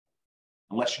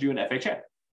 unless you're doing FHA.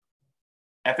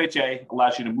 FHA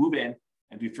allows you to move in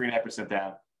and do 3.5%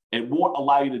 down. It won't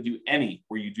allow you to do any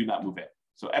where you do not move in.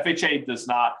 So FHA is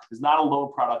not a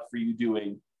loan product for you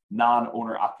doing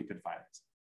non-owner occupant financing.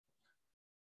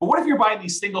 But what if you're buying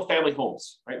these single family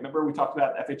homes, right? Remember we talked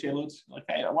about FHA loans? Like,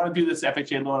 hey, I want to do this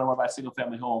FHA loan. I want to buy a single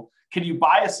family home. Can you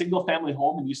buy a single family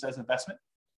home and use it as an investment?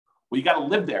 Well, you got to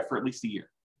live there for at least a year.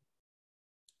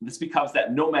 And this becomes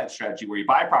that nomad strategy where you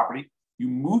buy a property, you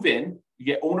move in, you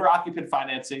get owner occupant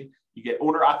financing, you get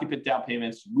owner occupant down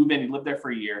payments, you move in, you live there for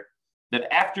a year. Then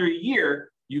after a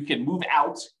year, you can move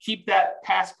out, keep that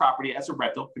past property as a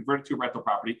rental, convert it to a rental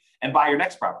property, and buy your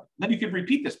next property. And then you can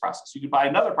repeat this process. You could buy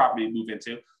another property to move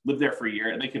into, live there for a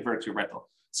year, and then convert it to a rental.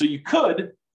 So you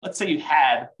could, let's say you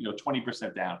had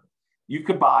 20% down. You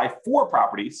could buy 4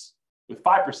 properties with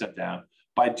 5% down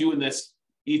by doing this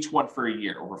each one for a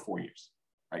year over 4 years.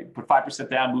 Right? Put 5%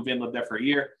 down, move in, live there for a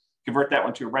year, convert that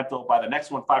one to a rental, buy the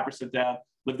next one 5% down,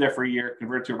 live there for a year,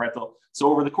 convert it to a rental.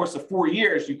 So over the course of 4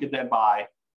 years, you could then buy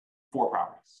 4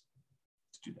 properties.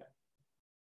 Let's do that.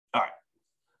 All right.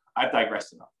 I've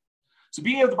digressed enough. So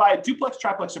being able to buy a duplex,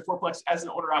 triplex, or fourplex as an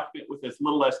owner occupant with as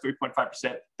little as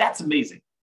 3.5%, that's amazing.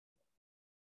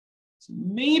 So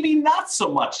maybe not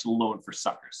so much loan for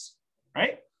suckers,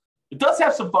 right? It does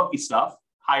have some funky stuff,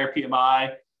 higher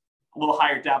PMI, a little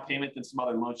higher down payment than some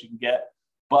other loans you can get.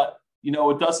 But,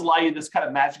 it does allow you this kind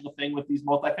of magical thing with these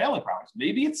multifamily properties.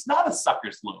 Maybe it's not a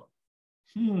sucker's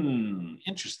loan.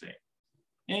 Interesting.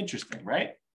 Interesting,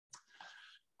 right?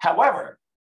 However,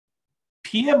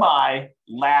 PMI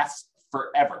lasts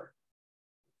forever.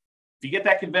 If you get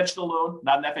that conventional loan,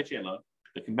 not an FHA loan,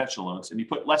 the conventional loans, and you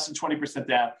put less than 20%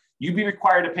 down, you'd be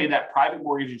required to pay that private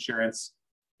mortgage insurance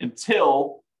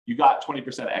until you got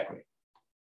 20% equity.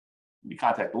 You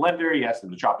contact the lender, you ask them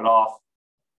to drop it off.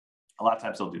 A lot of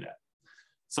times they'll do that.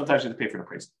 Sometimes you have to pay for an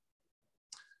appraisal.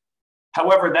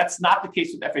 However, that's not the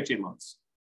case with FHA loans.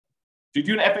 If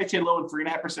you do an FHA loan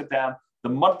 3.5% down, the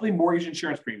monthly mortgage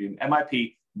insurance premium,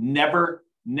 MIP, never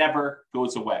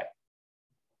goes away.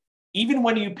 Even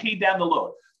when you pay down the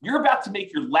loan, you're about to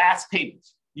make your last payment.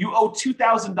 You owe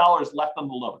 $2,000 left on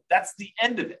the loan. That's the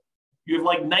end of it. You have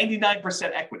like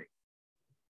 99% equity.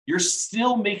 You're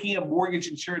still making a mortgage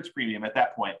insurance premium at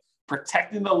that point,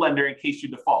 protecting the lender in case you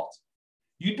default.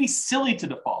 You'd be silly to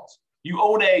default. You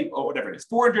own whatever it is,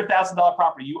 $400,000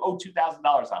 property, you owe $2,000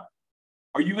 on it.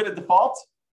 Are you going to default?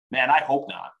 Man, I hope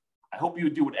not. I hope you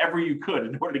would do whatever you could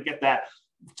in order to get that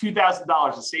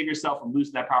 $2,000 to save yourself from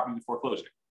losing that property to foreclosure.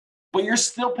 But you're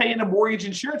still paying a mortgage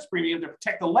insurance premium to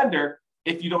protect the lender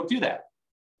if you don't do that.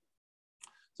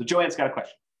 So Joanne's got a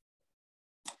question.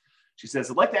 She says,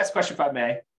 I'd like to ask a question if I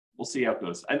may. We'll see how it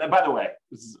goes. And by the way,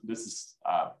 this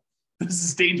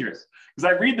is dangerous because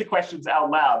I read the questions out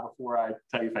loud before I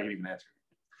tell you if I can even answer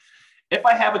it. If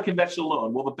I have a conventional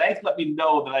loan, will the bank let me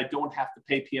know that I don't have to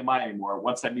pay PMI anymore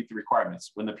once I meet the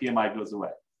requirements when the PMI goes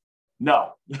away?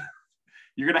 No.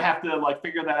 You're going to have to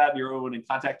figure that out on your own and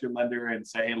contact your lender and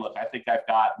say, hey, look, I think I've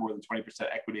got more than 20%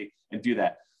 equity and do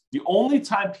that. The only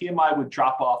time PMI would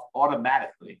drop off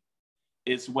automatically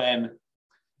is when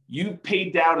you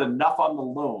paid down enough on the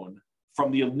loan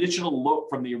from the original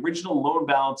loan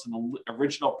balance and the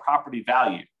original property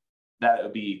value that it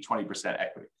would be 20%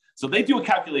 equity. So they do a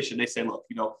calculation. They say, look,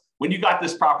 when you got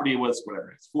this property, it was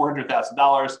whatever it's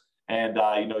 $400,000, and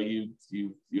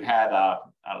you had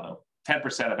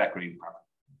 10% of equity in the property.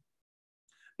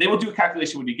 They will do a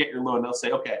calculation when you get your loan. They'll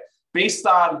say, okay, based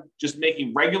on just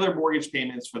making regular mortgage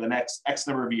payments for the next X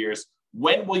number of years,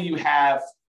 when will you have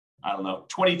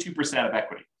 22% of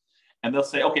equity? And they'll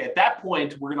say, okay, at that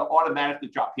point, we're going to automatically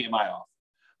drop PMI off.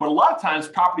 But a lot of times,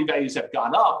 property values have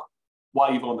gone up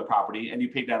while you've owned the property, and you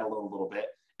paid down a loan a little bit.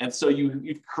 And so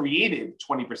you've created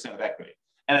 20% of equity.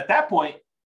 And at that point,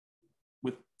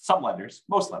 with some lenders,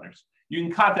 most lenders, you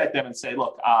can contact them and say,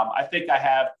 look, I think I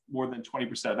have more than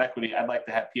 20% of equity. I'd like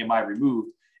to have PMI removed.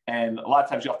 And a lot of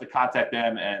times you have to contact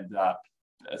them and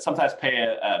sometimes pay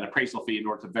an appraisal fee in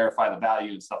order to verify the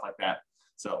value and stuff like that.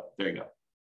 So there you go.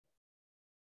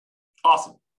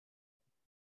 Awesome.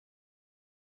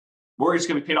 Mortgage is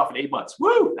going to be paid off in 8 months.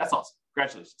 Woo! That's awesome.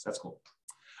 Congratulations. That's cool.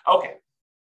 Okay.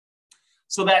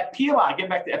 So that PMI, getting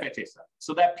back to FHA stuff.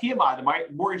 So that PMI,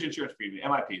 the mortgage insurance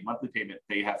premium, MIP, monthly payment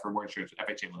that you have for mortgage insurance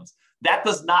FHA loans, that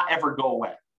does not ever go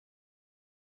away,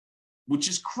 which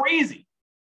is crazy.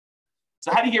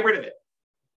 So how do you get rid of it?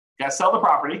 You got to sell the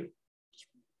property.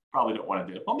 Probably don't want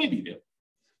to do it. Well, maybe you do.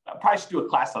 Probably should do a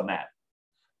class on that.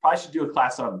 Probably should do a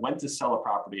class on when to sell a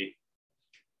property,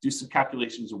 do some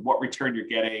calculations of what return you're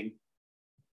getting.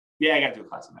 Yeah, I got to do a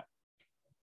class on that.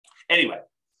 Anyway,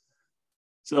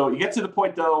 so you get to the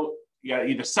point, though, you got to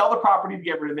either sell the property to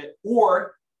get rid of it,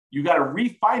 or you got to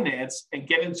refinance and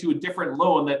get into a different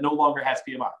loan that no longer has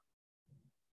PMI.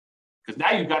 Because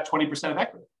now you've got 20% of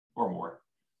equity or more.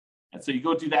 And so you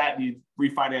go do that and you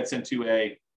refinance into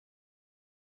a,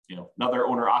 another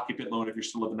owner occupant loan if you're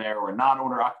still living there, or a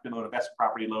non-owner occupant loan, investment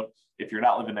property loan if you're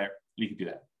not living there. You can do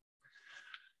that.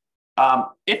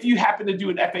 If you happen to do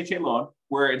an FHA loan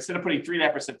where instead of putting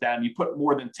 3.5% down, you put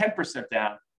more than 10%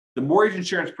 down, the mortgage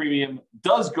insurance premium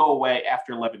does go away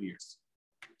after 11 years.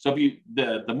 So if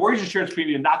the mortgage insurance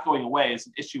premium not going away is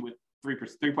an issue with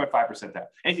 3.5% down,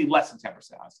 anything less than 10%,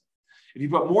 honestly. If you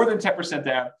put more than 10%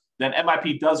 down, then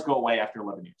MIP does go away after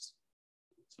 11 years.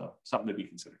 So something to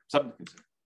consider.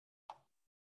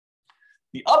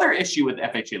 The other issue with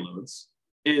FHA loans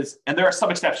is, and there are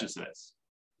some exceptions to this,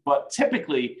 but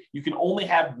typically you can only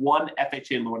have one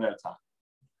FHA loan at a time.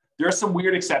 There are some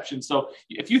weird exceptions. So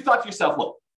if you thought to yourself,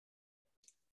 look,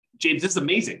 James, this is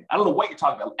amazing. I don't know what you're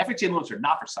talking about. FHA loans are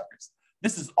not for suckers.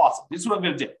 This is awesome. This is what I'm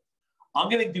going to do. I'm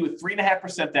going to do a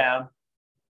 3.5% down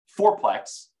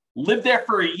fourplex, live there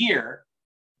for a year,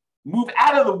 move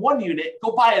out of the one unit,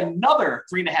 go buy another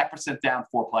 3.5% down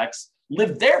fourplex,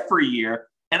 live there for a year,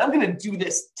 and I'm going to do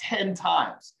this 10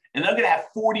 times. And I'm going to have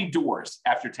 40 doors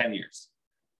after 10 years.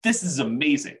 This is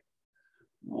amazing.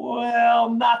 Well,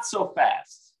 not so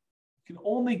fast. You can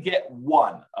only get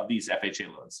one of these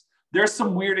FHA loans. There's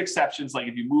some weird exceptions, like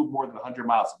if you move more than 100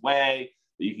 miles away,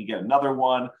 you can get another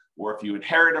one. Or if you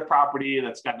inherit a property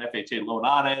that's got an FHA loan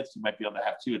on it, you might be able to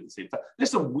have two at the same time.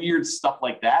 There's some weird stuff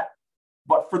like that.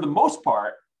 But for the most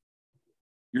part,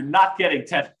 you're not getting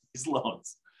 10 of these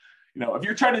loans. If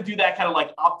you're trying to do that kind of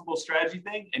like optimal strategy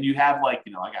thing, and you have like,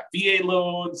 I got VA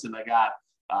loans and I got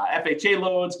FHA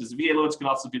loans, because the VA loans can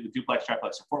also do the duplex,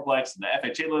 triplex, or fourplex, and the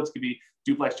FHA loans can be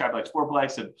duplex, triplex,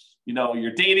 fourplex. And,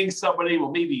 you're dating somebody,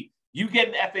 well, maybe you get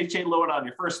an FHA loan on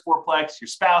your first fourplex, your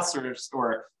spouse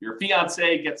or your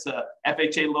fiance gets a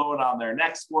FHA loan on their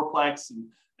next fourplex,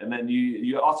 and then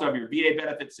you also have your VA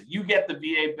benefits. So you get the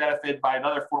VA benefit by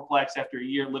another fourplex after a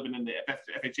year living in the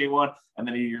FHA one, and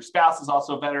then your spouse is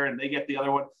also a veteran and they get the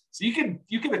other one. So you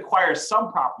can acquire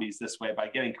some properties this way by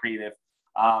getting creative,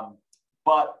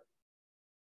 but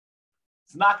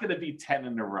it's not going to be 10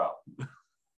 in a row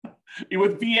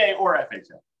with VA or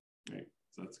FHA. Right?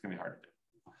 So it's going to be hard to do.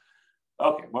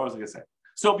 Okay, what was I going to say?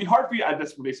 So it'd be hard for you.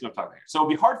 That's basically what I'm talking about here. So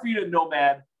it'd be hard for you to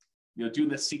nomad, doing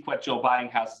this sequential buying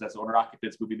houses as owner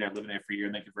occupants, moving there, living there for a year,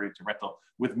 and then converting to rental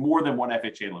with more than one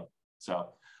FHA loan. So,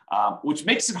 which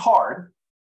makes it hard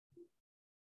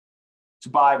to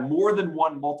buy more than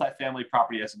one multifamily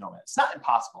property as a nomad. It's not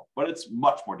impossible, but it's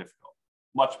much more difficult.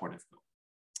 Much more difficult.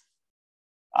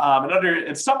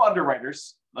 And some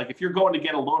underwriters, like if you're going to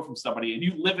get a loan from somebody and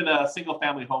you live in a single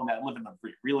family home that live in a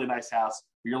really nice house,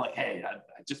 where you're like, hey,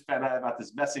 I just found out about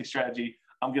this investing strategy.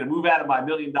 I'm going to move out of my $1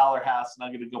 million house and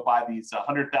I'm going to go buy these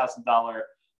 $100,000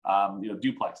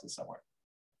 duplexes somewhere.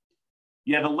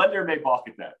 Yeah, the lender may balk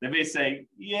at that. They may say,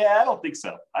 yeah, I don't think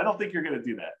so. I don't think you're going to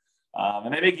do that.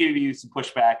 And they may give you some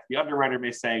pushback. The underwriter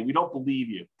may say, we don't believe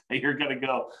you that you're going to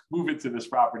go move into this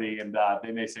property. And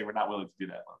they may say, we're not willing to do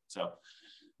that loan. So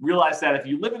realize that if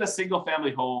you live in a single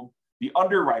family home, the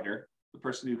underwriter, the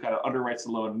person who kind of underwrites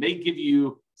the loan, may give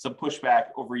you some pushback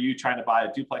over you trying to buy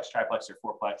a duplex, triplex, or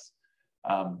fourplex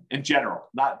in general,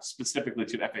 not specifically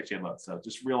to an FHA loan. So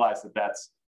just realize that that's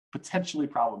potentially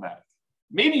problematic.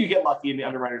 Maybe you get lucky and the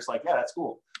underwriter's like, yeah, that's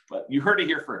cool. But you heard it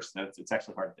here first. It's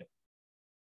actually hard to do.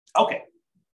 Okay.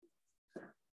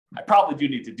 I probably do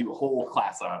need to do a whole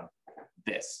class on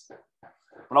this,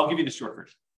 but I'll give you the short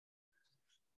version.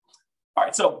 All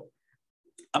right, so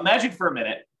imagine for a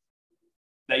minute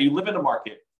that you live in a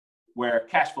market where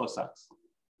cash flow sucks.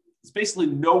 There's basically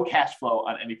no cash flow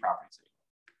on any property.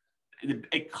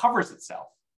 It covers itself,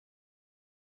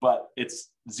 but it's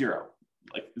zero,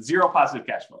 like zero positive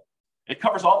cash flow. It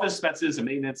covers all the expenses and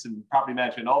maintenance and property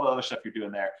management, all the other stuff you're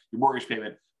doing there, your mortgage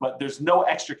payment, but there's no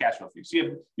extra cash flow for you. So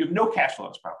you have no cash flow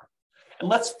on this property. And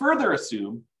let's further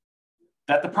assume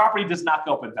that the property does not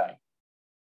go up in value.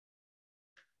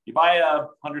 You buy a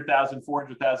 $100,000,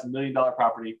 $400,000, $1 million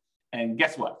property, and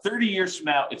guess what? 30 years from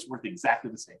now, it's worth exactly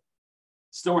the same.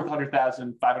 Still worth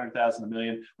 $100,000, $500,000, $1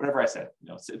 million, whatever I said.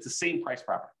 It's the same price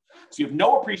property. So you have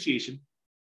no appreciation,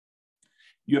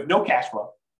 you have no cash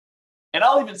flow, and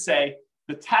I'll even say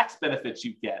the tax benefits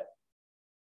you get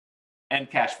and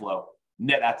cash flow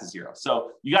net out to zero.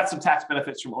 So you got some tax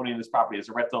benefits from owning this property as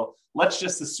a rental. Let's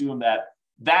just assume that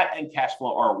and cash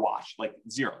flow are a wash, like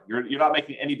zero. You're not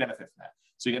making any benefit from that.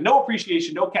 So you get no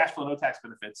appreciation, no cash flow, no tax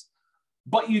benefits,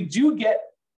 but you do get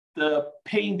the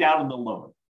paying down on the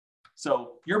loan.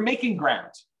 So you're making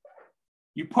ground.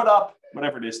 You put up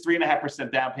whatever it is,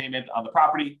 3.5% down payment on the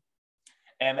property,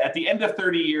 And at the end of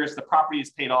 30 years, the property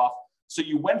is paid off. So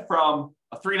you went from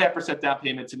a 3.5% down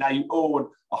payment to now you own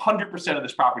 100% of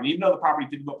this property. Even though the property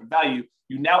didn't go up in value,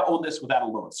 you now own this without a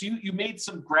loan. So you made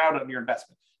some ground on your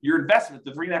investment. Your investment,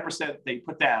 the 3.5% they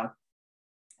put down,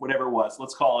 whatever it was,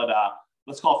 let's call it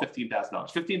 $15,000.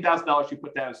 $15,000 you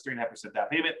put down is 3.5% down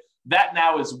payment. That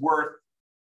now is worth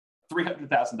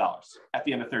 $300,000 at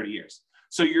the end of 30 years.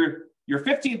 So your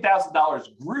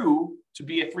 $15,000 grew to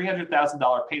be a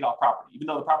 $300,000 paid off property, even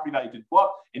though the property value didn't go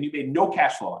up and you made no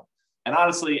cash flow on it. And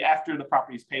honestly, after the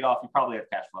property is paid off, you probably have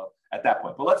cash flow at that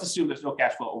point. But let's assume there's no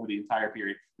cash flow over the entire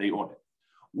period they own it.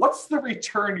 What's the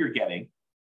return you're getting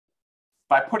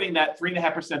by putting that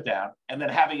 3.5% down and then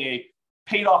having a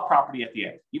paid off property at the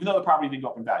end, even though the property didn't go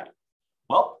up in value?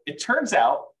 Well, it turns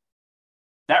out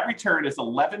that return is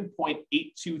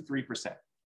 11.823%.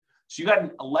 So you got an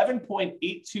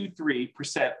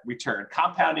 11.823% return,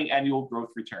 compounding annual growth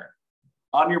return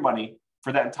on your money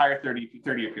for that entire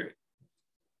 30-year period.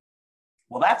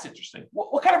 Well, that's interesting.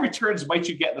 What kind of returns might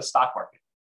you get in the stock market?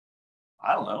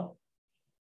 I don't know.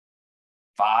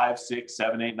 5, 6,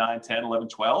 7, 8, 9, 10, 11,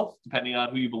 12, depending on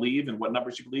who you believe and what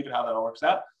numbers you believe and how that all works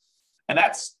out. And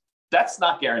that's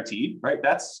not guaranteed, right?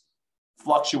 That's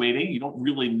fluctuating. You don't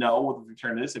really know what the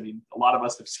return is. I mean, a lot of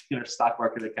us have seen our stock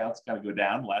market accounts kind of go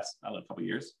down the last, couple of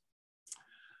years.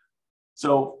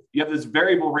 So you have this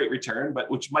variable rate return, but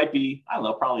which might be,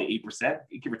 probably 8%,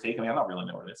 give or take. I mean, I don't really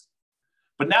know what it is.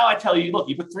 But now I tell you, look,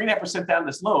 you put 3.5% down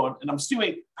this loan, and I'm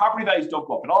assuming property values don't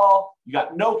go up at all. You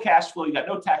got no cash flow. You got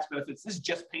no tax benefits. This is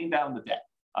just paying down the debt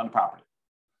on the property.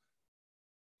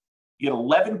 You get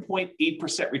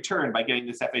 11.8% return by getting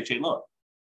this FHA loan.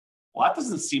 Well, that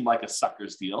doesn't seem like a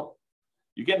sucker's deal.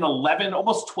 You're getting 11,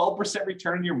 almost 12%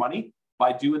 return on your money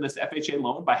by doing this FHA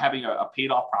loan, by having a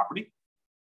paid off property.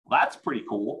 Well, that's pretty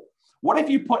cool. What if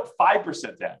you put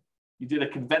 5% down? You did a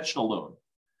conventional loan.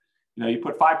 You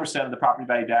put 5% of the property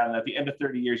value down, and at the end of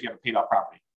 30 years, you have a paid off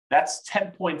property. That's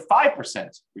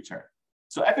 10.5% return.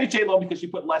 So FHA loan, because you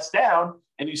put less down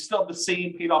and you still have the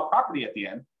same paid off property at the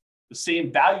end, the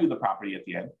same value of the property at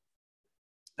the end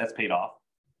that's paid off,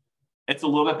 it's a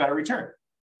little bit better return.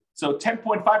 So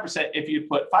 10.5% if you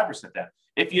put 5% down.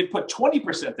 If you put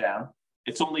 20% down,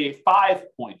 it's only a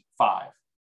 5.511%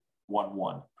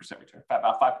 return,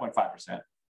 about 5.5%. And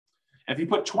if you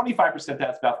put 25% down,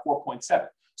 it's about 4.7.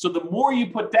 So the more you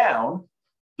put down,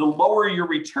 the lower your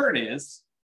return is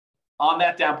on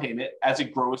that down payment as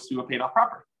it grows through a paid off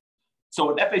property.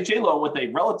 So an FHA loan with a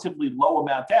relatively low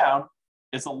amount down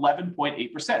is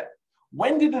 11.8%.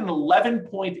 When did an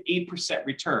 11.8%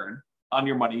 return on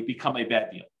your money become a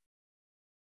bad deal?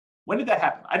 When did that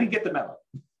happen? I didn't get the memo.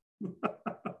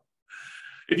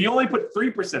 If you only put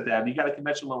 3% down, you got a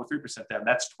conventional loan with 3% down,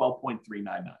 that's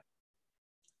 12.399.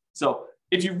 So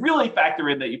if you really factor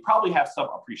in that you probably have some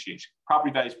appreciation,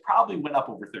 property values probably went up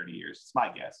over 30 years. It's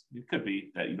my guess. It could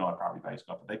be that you don't have property values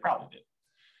go up, but they probably did.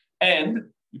 And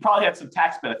you probably had some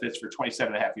tax benefits for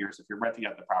 27.5 years. If you're renting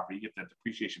out the property, you get that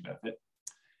depreciation benefit.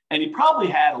 And you probably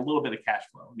had a little bit of cash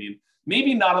flow. I mean,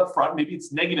 maybe not up front, maybe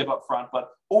it's negative up front, but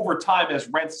over time as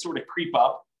rents sort of creep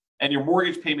up and your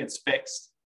mortgage payment's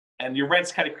fixed and your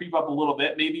rents kind of creep up a little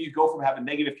bit, maybe you go from having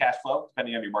negative cash flow,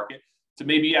 depending on your market, to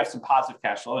maybe you have some positive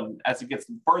cash flow. And as it gets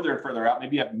further and further out,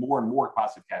 maybe you have more and more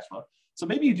positive cash flow. So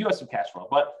maybe you do have some cash flow,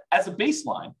 but as a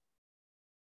baseline,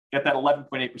 get that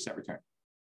 11.8% return.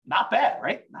 Not bad,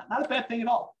 right? Not a bad thing at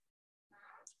all.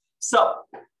 So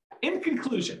in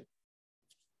conclusion,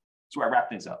 that's where I wrap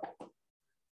things up.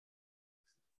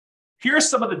 Here are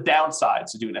some of the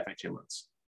downsides to doing FHA loans.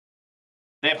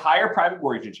 They have higher private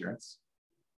mortgage insurance.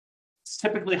 It's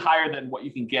typically higher than what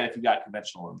you can get if you got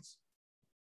conventional loans.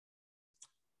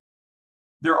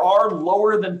 There are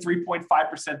lower than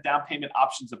 3.5% down payment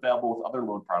options available with other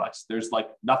loan products. There's like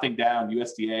nothing down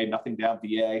USDA, nothing down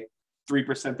VA,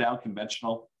 3% down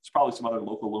conventional. There's probably some other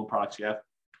local loan products you have.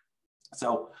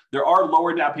 So there are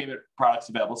lower down payment products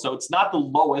available. So it's not the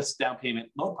lowest down payment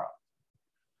loan product.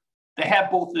 They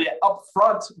have both the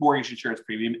upfront mortgage insurance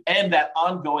premium and that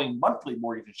ongoing monthly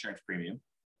mortgage insurance premium.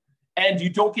 And you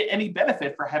don't get any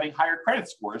benefit for having higher credit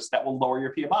scores that will lower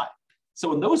your PMI.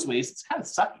 So in those ways, it's kind of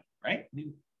sucky, right?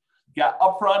 You got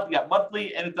upfront, you got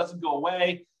monthly, and it doesn't go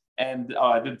away. And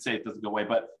I didn't say it doesn't go away,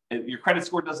 but your credit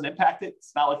score doesn't impact it.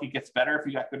 It's not like it gets better if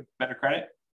you got better credit.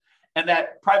 And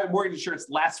that private mortgage insurance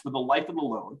lasts for the life of the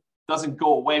loan, doesn't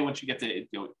go away once you get to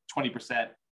 20%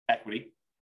 equity.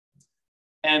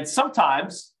 And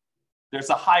sometimes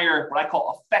there's a higher, what I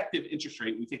call effective interest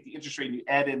rate. We take the interest rate and you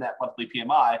add in that monthly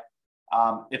PMI.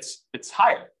 It's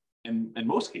higher in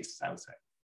most cases, I would say.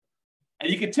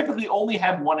 And you can typically only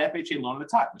have one FHA loan at a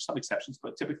time. There's some exceptions,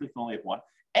 but typically you can only have one.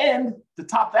 And to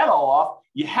top that all off,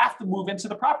 you have to move into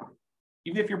the property.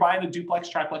 Even if you're buying a duplex,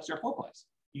 triplex, or fourplex,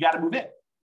 you got to move in.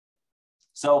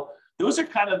 So those are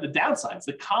kind of the downsides,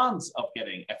 the cons of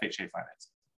getting FHA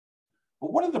financing.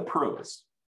 But what are the pros?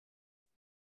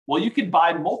 Well, you can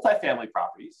buy multifamily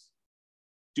properties,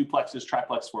 duplexes,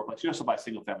 triplex, fourplex. You also buy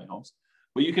single family homes,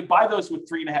 but you can buy those with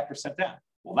 3.5% down.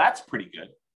 Well, that's pretty good.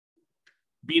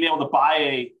 Being able to buy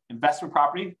a investment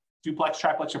property, duplex,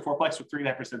 triplex, or fourplex with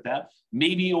 3.5% down,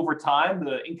 maybe over time,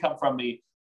 the income from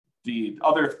the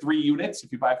other 3 units,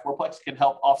 if you buy a fourplex, can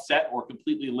help offset or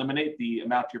completely eliminate the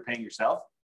amount you're paying yourself.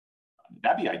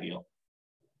 That'd be ideal.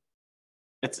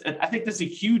 I think this is a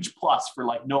huge plus for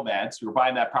like nomads who are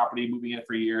buying that property, moving in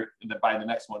for a year, and then buying the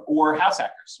next one, or house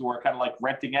hackers who are kind of like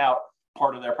renting out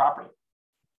part of their property.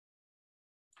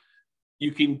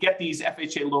 You can get these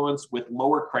FHA loans with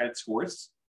lower credit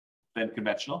scores than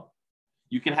conventional.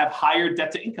 You can have higher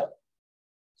debt to income.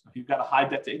 So if you've got a high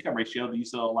debt to income ratio,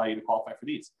 these will allow you to qualify for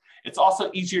these. It's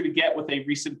also easier to get with a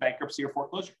recent bankruptcy or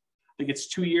foreclosure. I think it's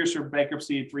 2 years for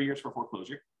bankruptcy and 3 years for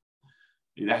foreclosure.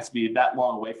 It has to be that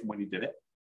long away from when you did it.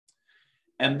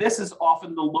 And this is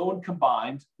often the loan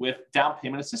combined with down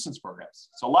payment assistance programs.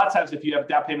 So a lot of times if you have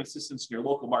down payment assistance in your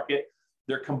local market,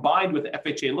 they're combined with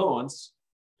FHA loans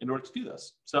in order to do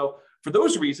this. So for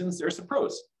those reasons, there's some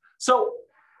pros. So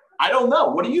I don't know.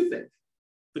 What do you think?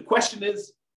 The question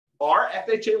is, are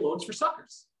FHA loans for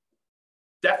suckers?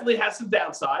 Definitely has some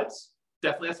downsides,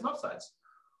 definitely has some upsides.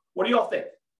 What do y'all think?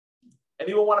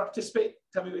 Anyone want to participate?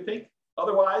 Tell me what you think.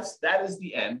 Otherwise, that is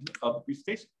the end of the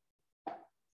presentation.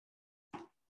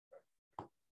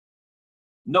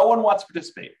 No one wants to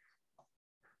participate.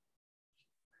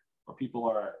 Or people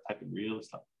are typing real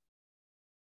stuff.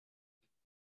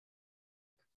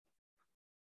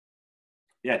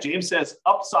 Yeah, James says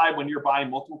upside when you're buying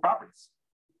multiple properties.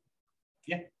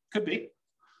 Yeah, could be.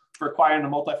 For acquiring the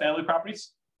multifamily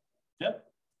properties. Yeah,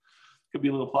 could be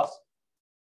a little plus.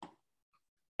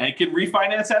 And you can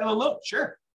refinance out of the loan.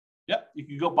 Sure. Yep, you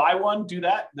can go buy one, do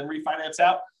that, then refinance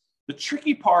out. The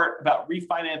tricky part about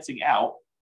refinancing out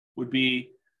would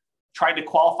be trying to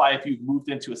qualify if you've moved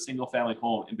into a single family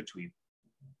home in between.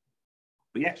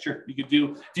 But yeah, sure, you could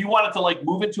do, if you wanted to like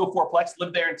move into a fourplex,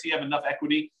 live there until you have enough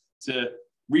equity to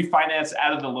refinance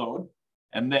out of the loan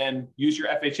and then use your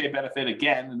FHA benefit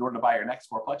again in order to buy your next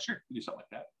fourplex, sure, you do something like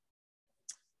that.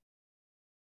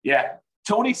 Yeah,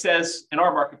 Tony says in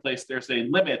our marketplace, there's a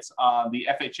limit on the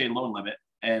FHA loan limit,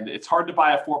 and it's hard to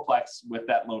buy a fourplex with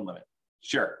that loan limit.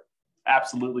 Sure,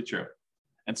 absolutely true.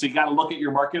 And so you got to look at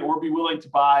your market or be willing to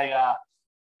buy,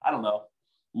 I don't know,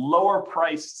 lower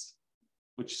priced,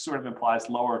 which sort of implies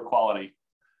lower quality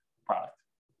product.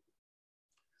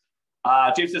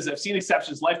 James says, I've seen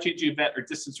exceptions, life-changing event or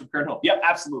distance from current home. Yep,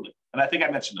 absolutely. And I think I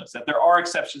mentioned this, that there are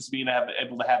exceptions to being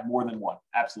able to have more than one.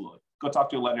 Absolutely. Go talk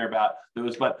to a lender about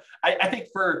those. But I think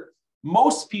for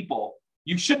most people,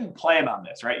 you shouldn't plan on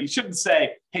this, right? You shouldn't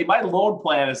say, hey, my loan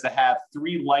plan is to have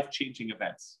 3 life-changing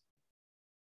events.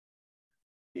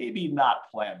 Maybe not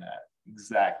plan that.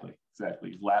 Exactly.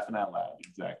 Laughing out loud.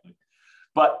 Exactly.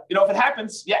 But, if it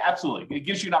happens, yeah, absolutely. It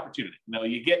gives you an opportunity.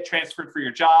 You get transferred for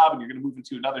your job and you're going to move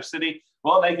into another city.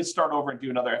 Well, now you can start over and do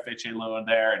another FHA loan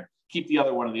there and keep the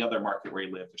other one in the other market where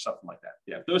you live or something like that.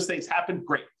 Yeah, if those things happen,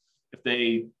 great.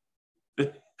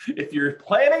 If you're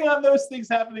planning on those things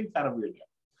happening, kind of weird.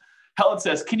 Helen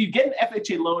says, can you get an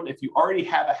FHA loan if you already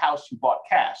have a house you bought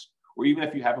cash or even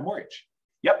if you have a mortgage?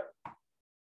 Yep,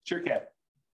 sure can.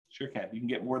 Sure can. You can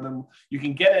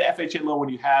get an FHA loan when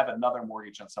you have another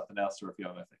mortgage on something else or a few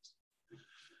other things.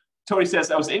 Tony says,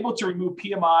 I was able to remove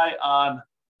PMI on,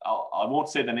 I won't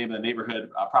say the name of the neighborhood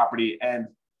property, and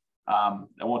I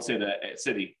won't say the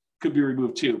city, could be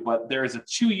removed too, but there is a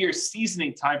 2-year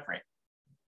seasoning time frame.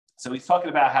 So he's talking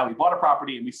about how he bought a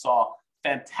property and we saw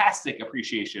fantastic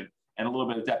appreciation and a little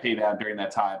bit of debt pay down during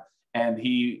that time. And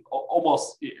he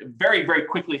almost very, very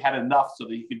quickly had enough so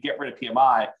that he could get rid of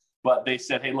PMI. But they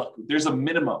said, hey, look, there's a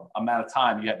minimum amount of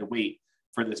time you had to wait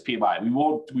for this PMI. We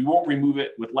won't remove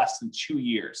it with less than 2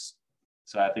 years.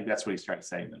 So I think that's what he's trying to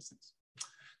say in those things.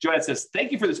 Joanne says,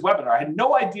 thank you for this webinar. I had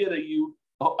no idea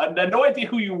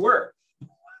who you were.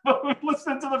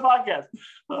 Listen to the podcast.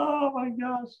 Oh my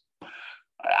gosh.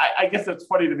 I guess that's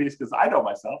funny to me because I know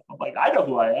myself. I'm like, I know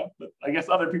who I am, but I guess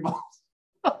other people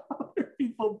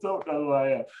don't know who I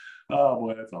am. Oh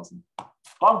boy, that's awesome.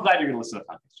 Well, I'm glad you're going to listen to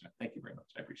the podcast, John. Thank you very much.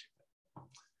 I appreciate that.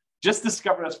 Just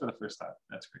discovered us for the first time.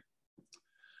 That's great.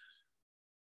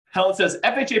 Helen says,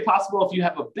 FHA possible if you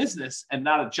have a business and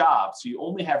not a job, so you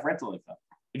only have rental income.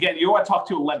 Again, you want to talk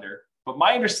to a lender But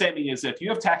my understanding is if you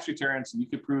have tax returns and you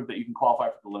can prove that you can qualify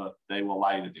for the loan, they will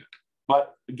allow you to do it.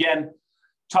 But again,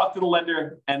 talk to the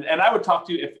lender. And I would talk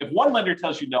to you, if one lender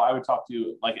tells you no, I would talk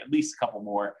to like at least a couple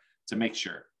more to make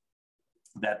sure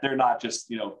that they're not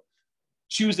just,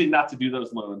 choosing not to do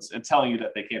those loans and telling you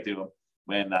that they can't do them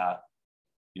when,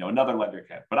 another lender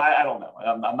can. But I don't know.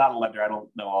 I'm not a lender. I don't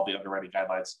know all the underwriting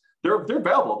guidelines. They're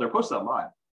available. They're posted online.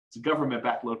 It's a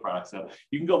government-backed loan product. So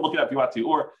you can go look it up if you want to.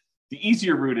 Or the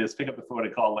easier route is pick up the phone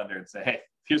and call a lender and say, hey,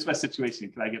 here's my situation.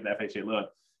 Can I get an FHA loan?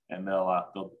 And they'll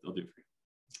do it for you.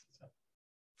 So.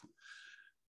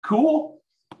 Cool.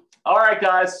 All right,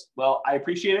 guys. Well, I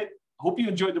appreciate it. Hope you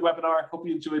enjoyed the webinar. Hope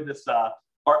you enjoyed this,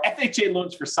 our FHA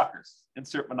Loans for Suckers.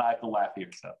 Insert maniacal laugh here.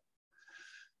 So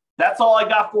that's all I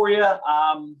got for you.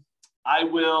 I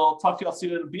will talk to you all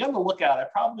soon. Be on the lookout. I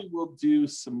probably will do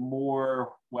some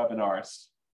more webinars.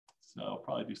 So I'll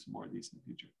probably do some more of these in the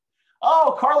future.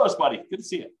 Oh, Carlos, buddy. Good to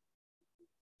see you.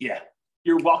 Yeah,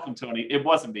 you're welcome, Tony. It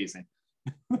was amazing.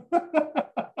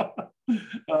 That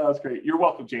was great. You're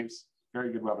welcome, James.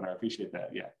 Very good webinar. I appreciate that.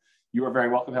 Yeah. You are very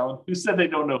welcome, Helen. Who said they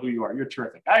don't know who you are? You're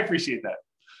terrific. I appreciate that.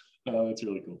 That's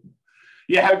really cool.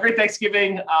 Yeah, have a great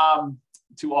Thanksgiving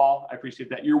to all. I appreciate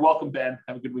that. You're welcome, Ben.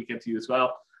 Have a good weekend to you as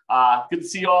well. Good to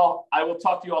see you all. I will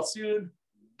talk to you all soon.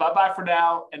 Bye-bye for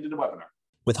now. End of the webinar.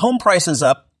 With home prices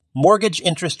up, mortgage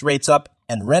interest rates up,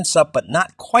 and rents up, but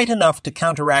not quite enough to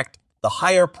counteract the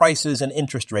higher prices and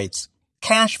interest rates,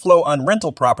 cash flow on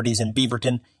rental properties in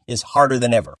Beaverton is harder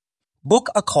than ever. Book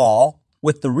a call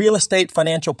with the Real Estate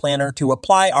Financial Planner to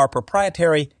apply our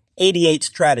proprietary 88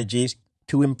 strategies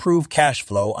to improve cash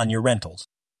flow on your rentals.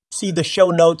 See the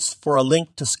show notes for a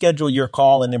link to schedule your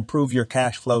call and improve your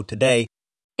cash flow today.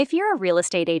 If you're a real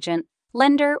estate agent,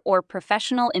 lender, or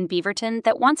professional in Beaverton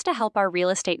that wants to help our real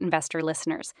estate investor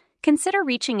listeners, consider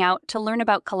reaching out to learn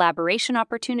about collaboration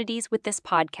opportunities with this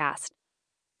podcast.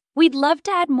 We'd love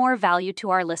to add more value to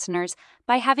our listeners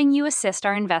by having you assist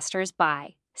our investors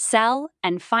buy, sell,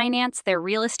 and finance their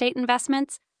real estate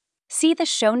investments. See the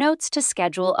show notes to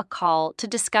schedule a call to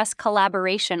discuss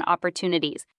collaboration opportunities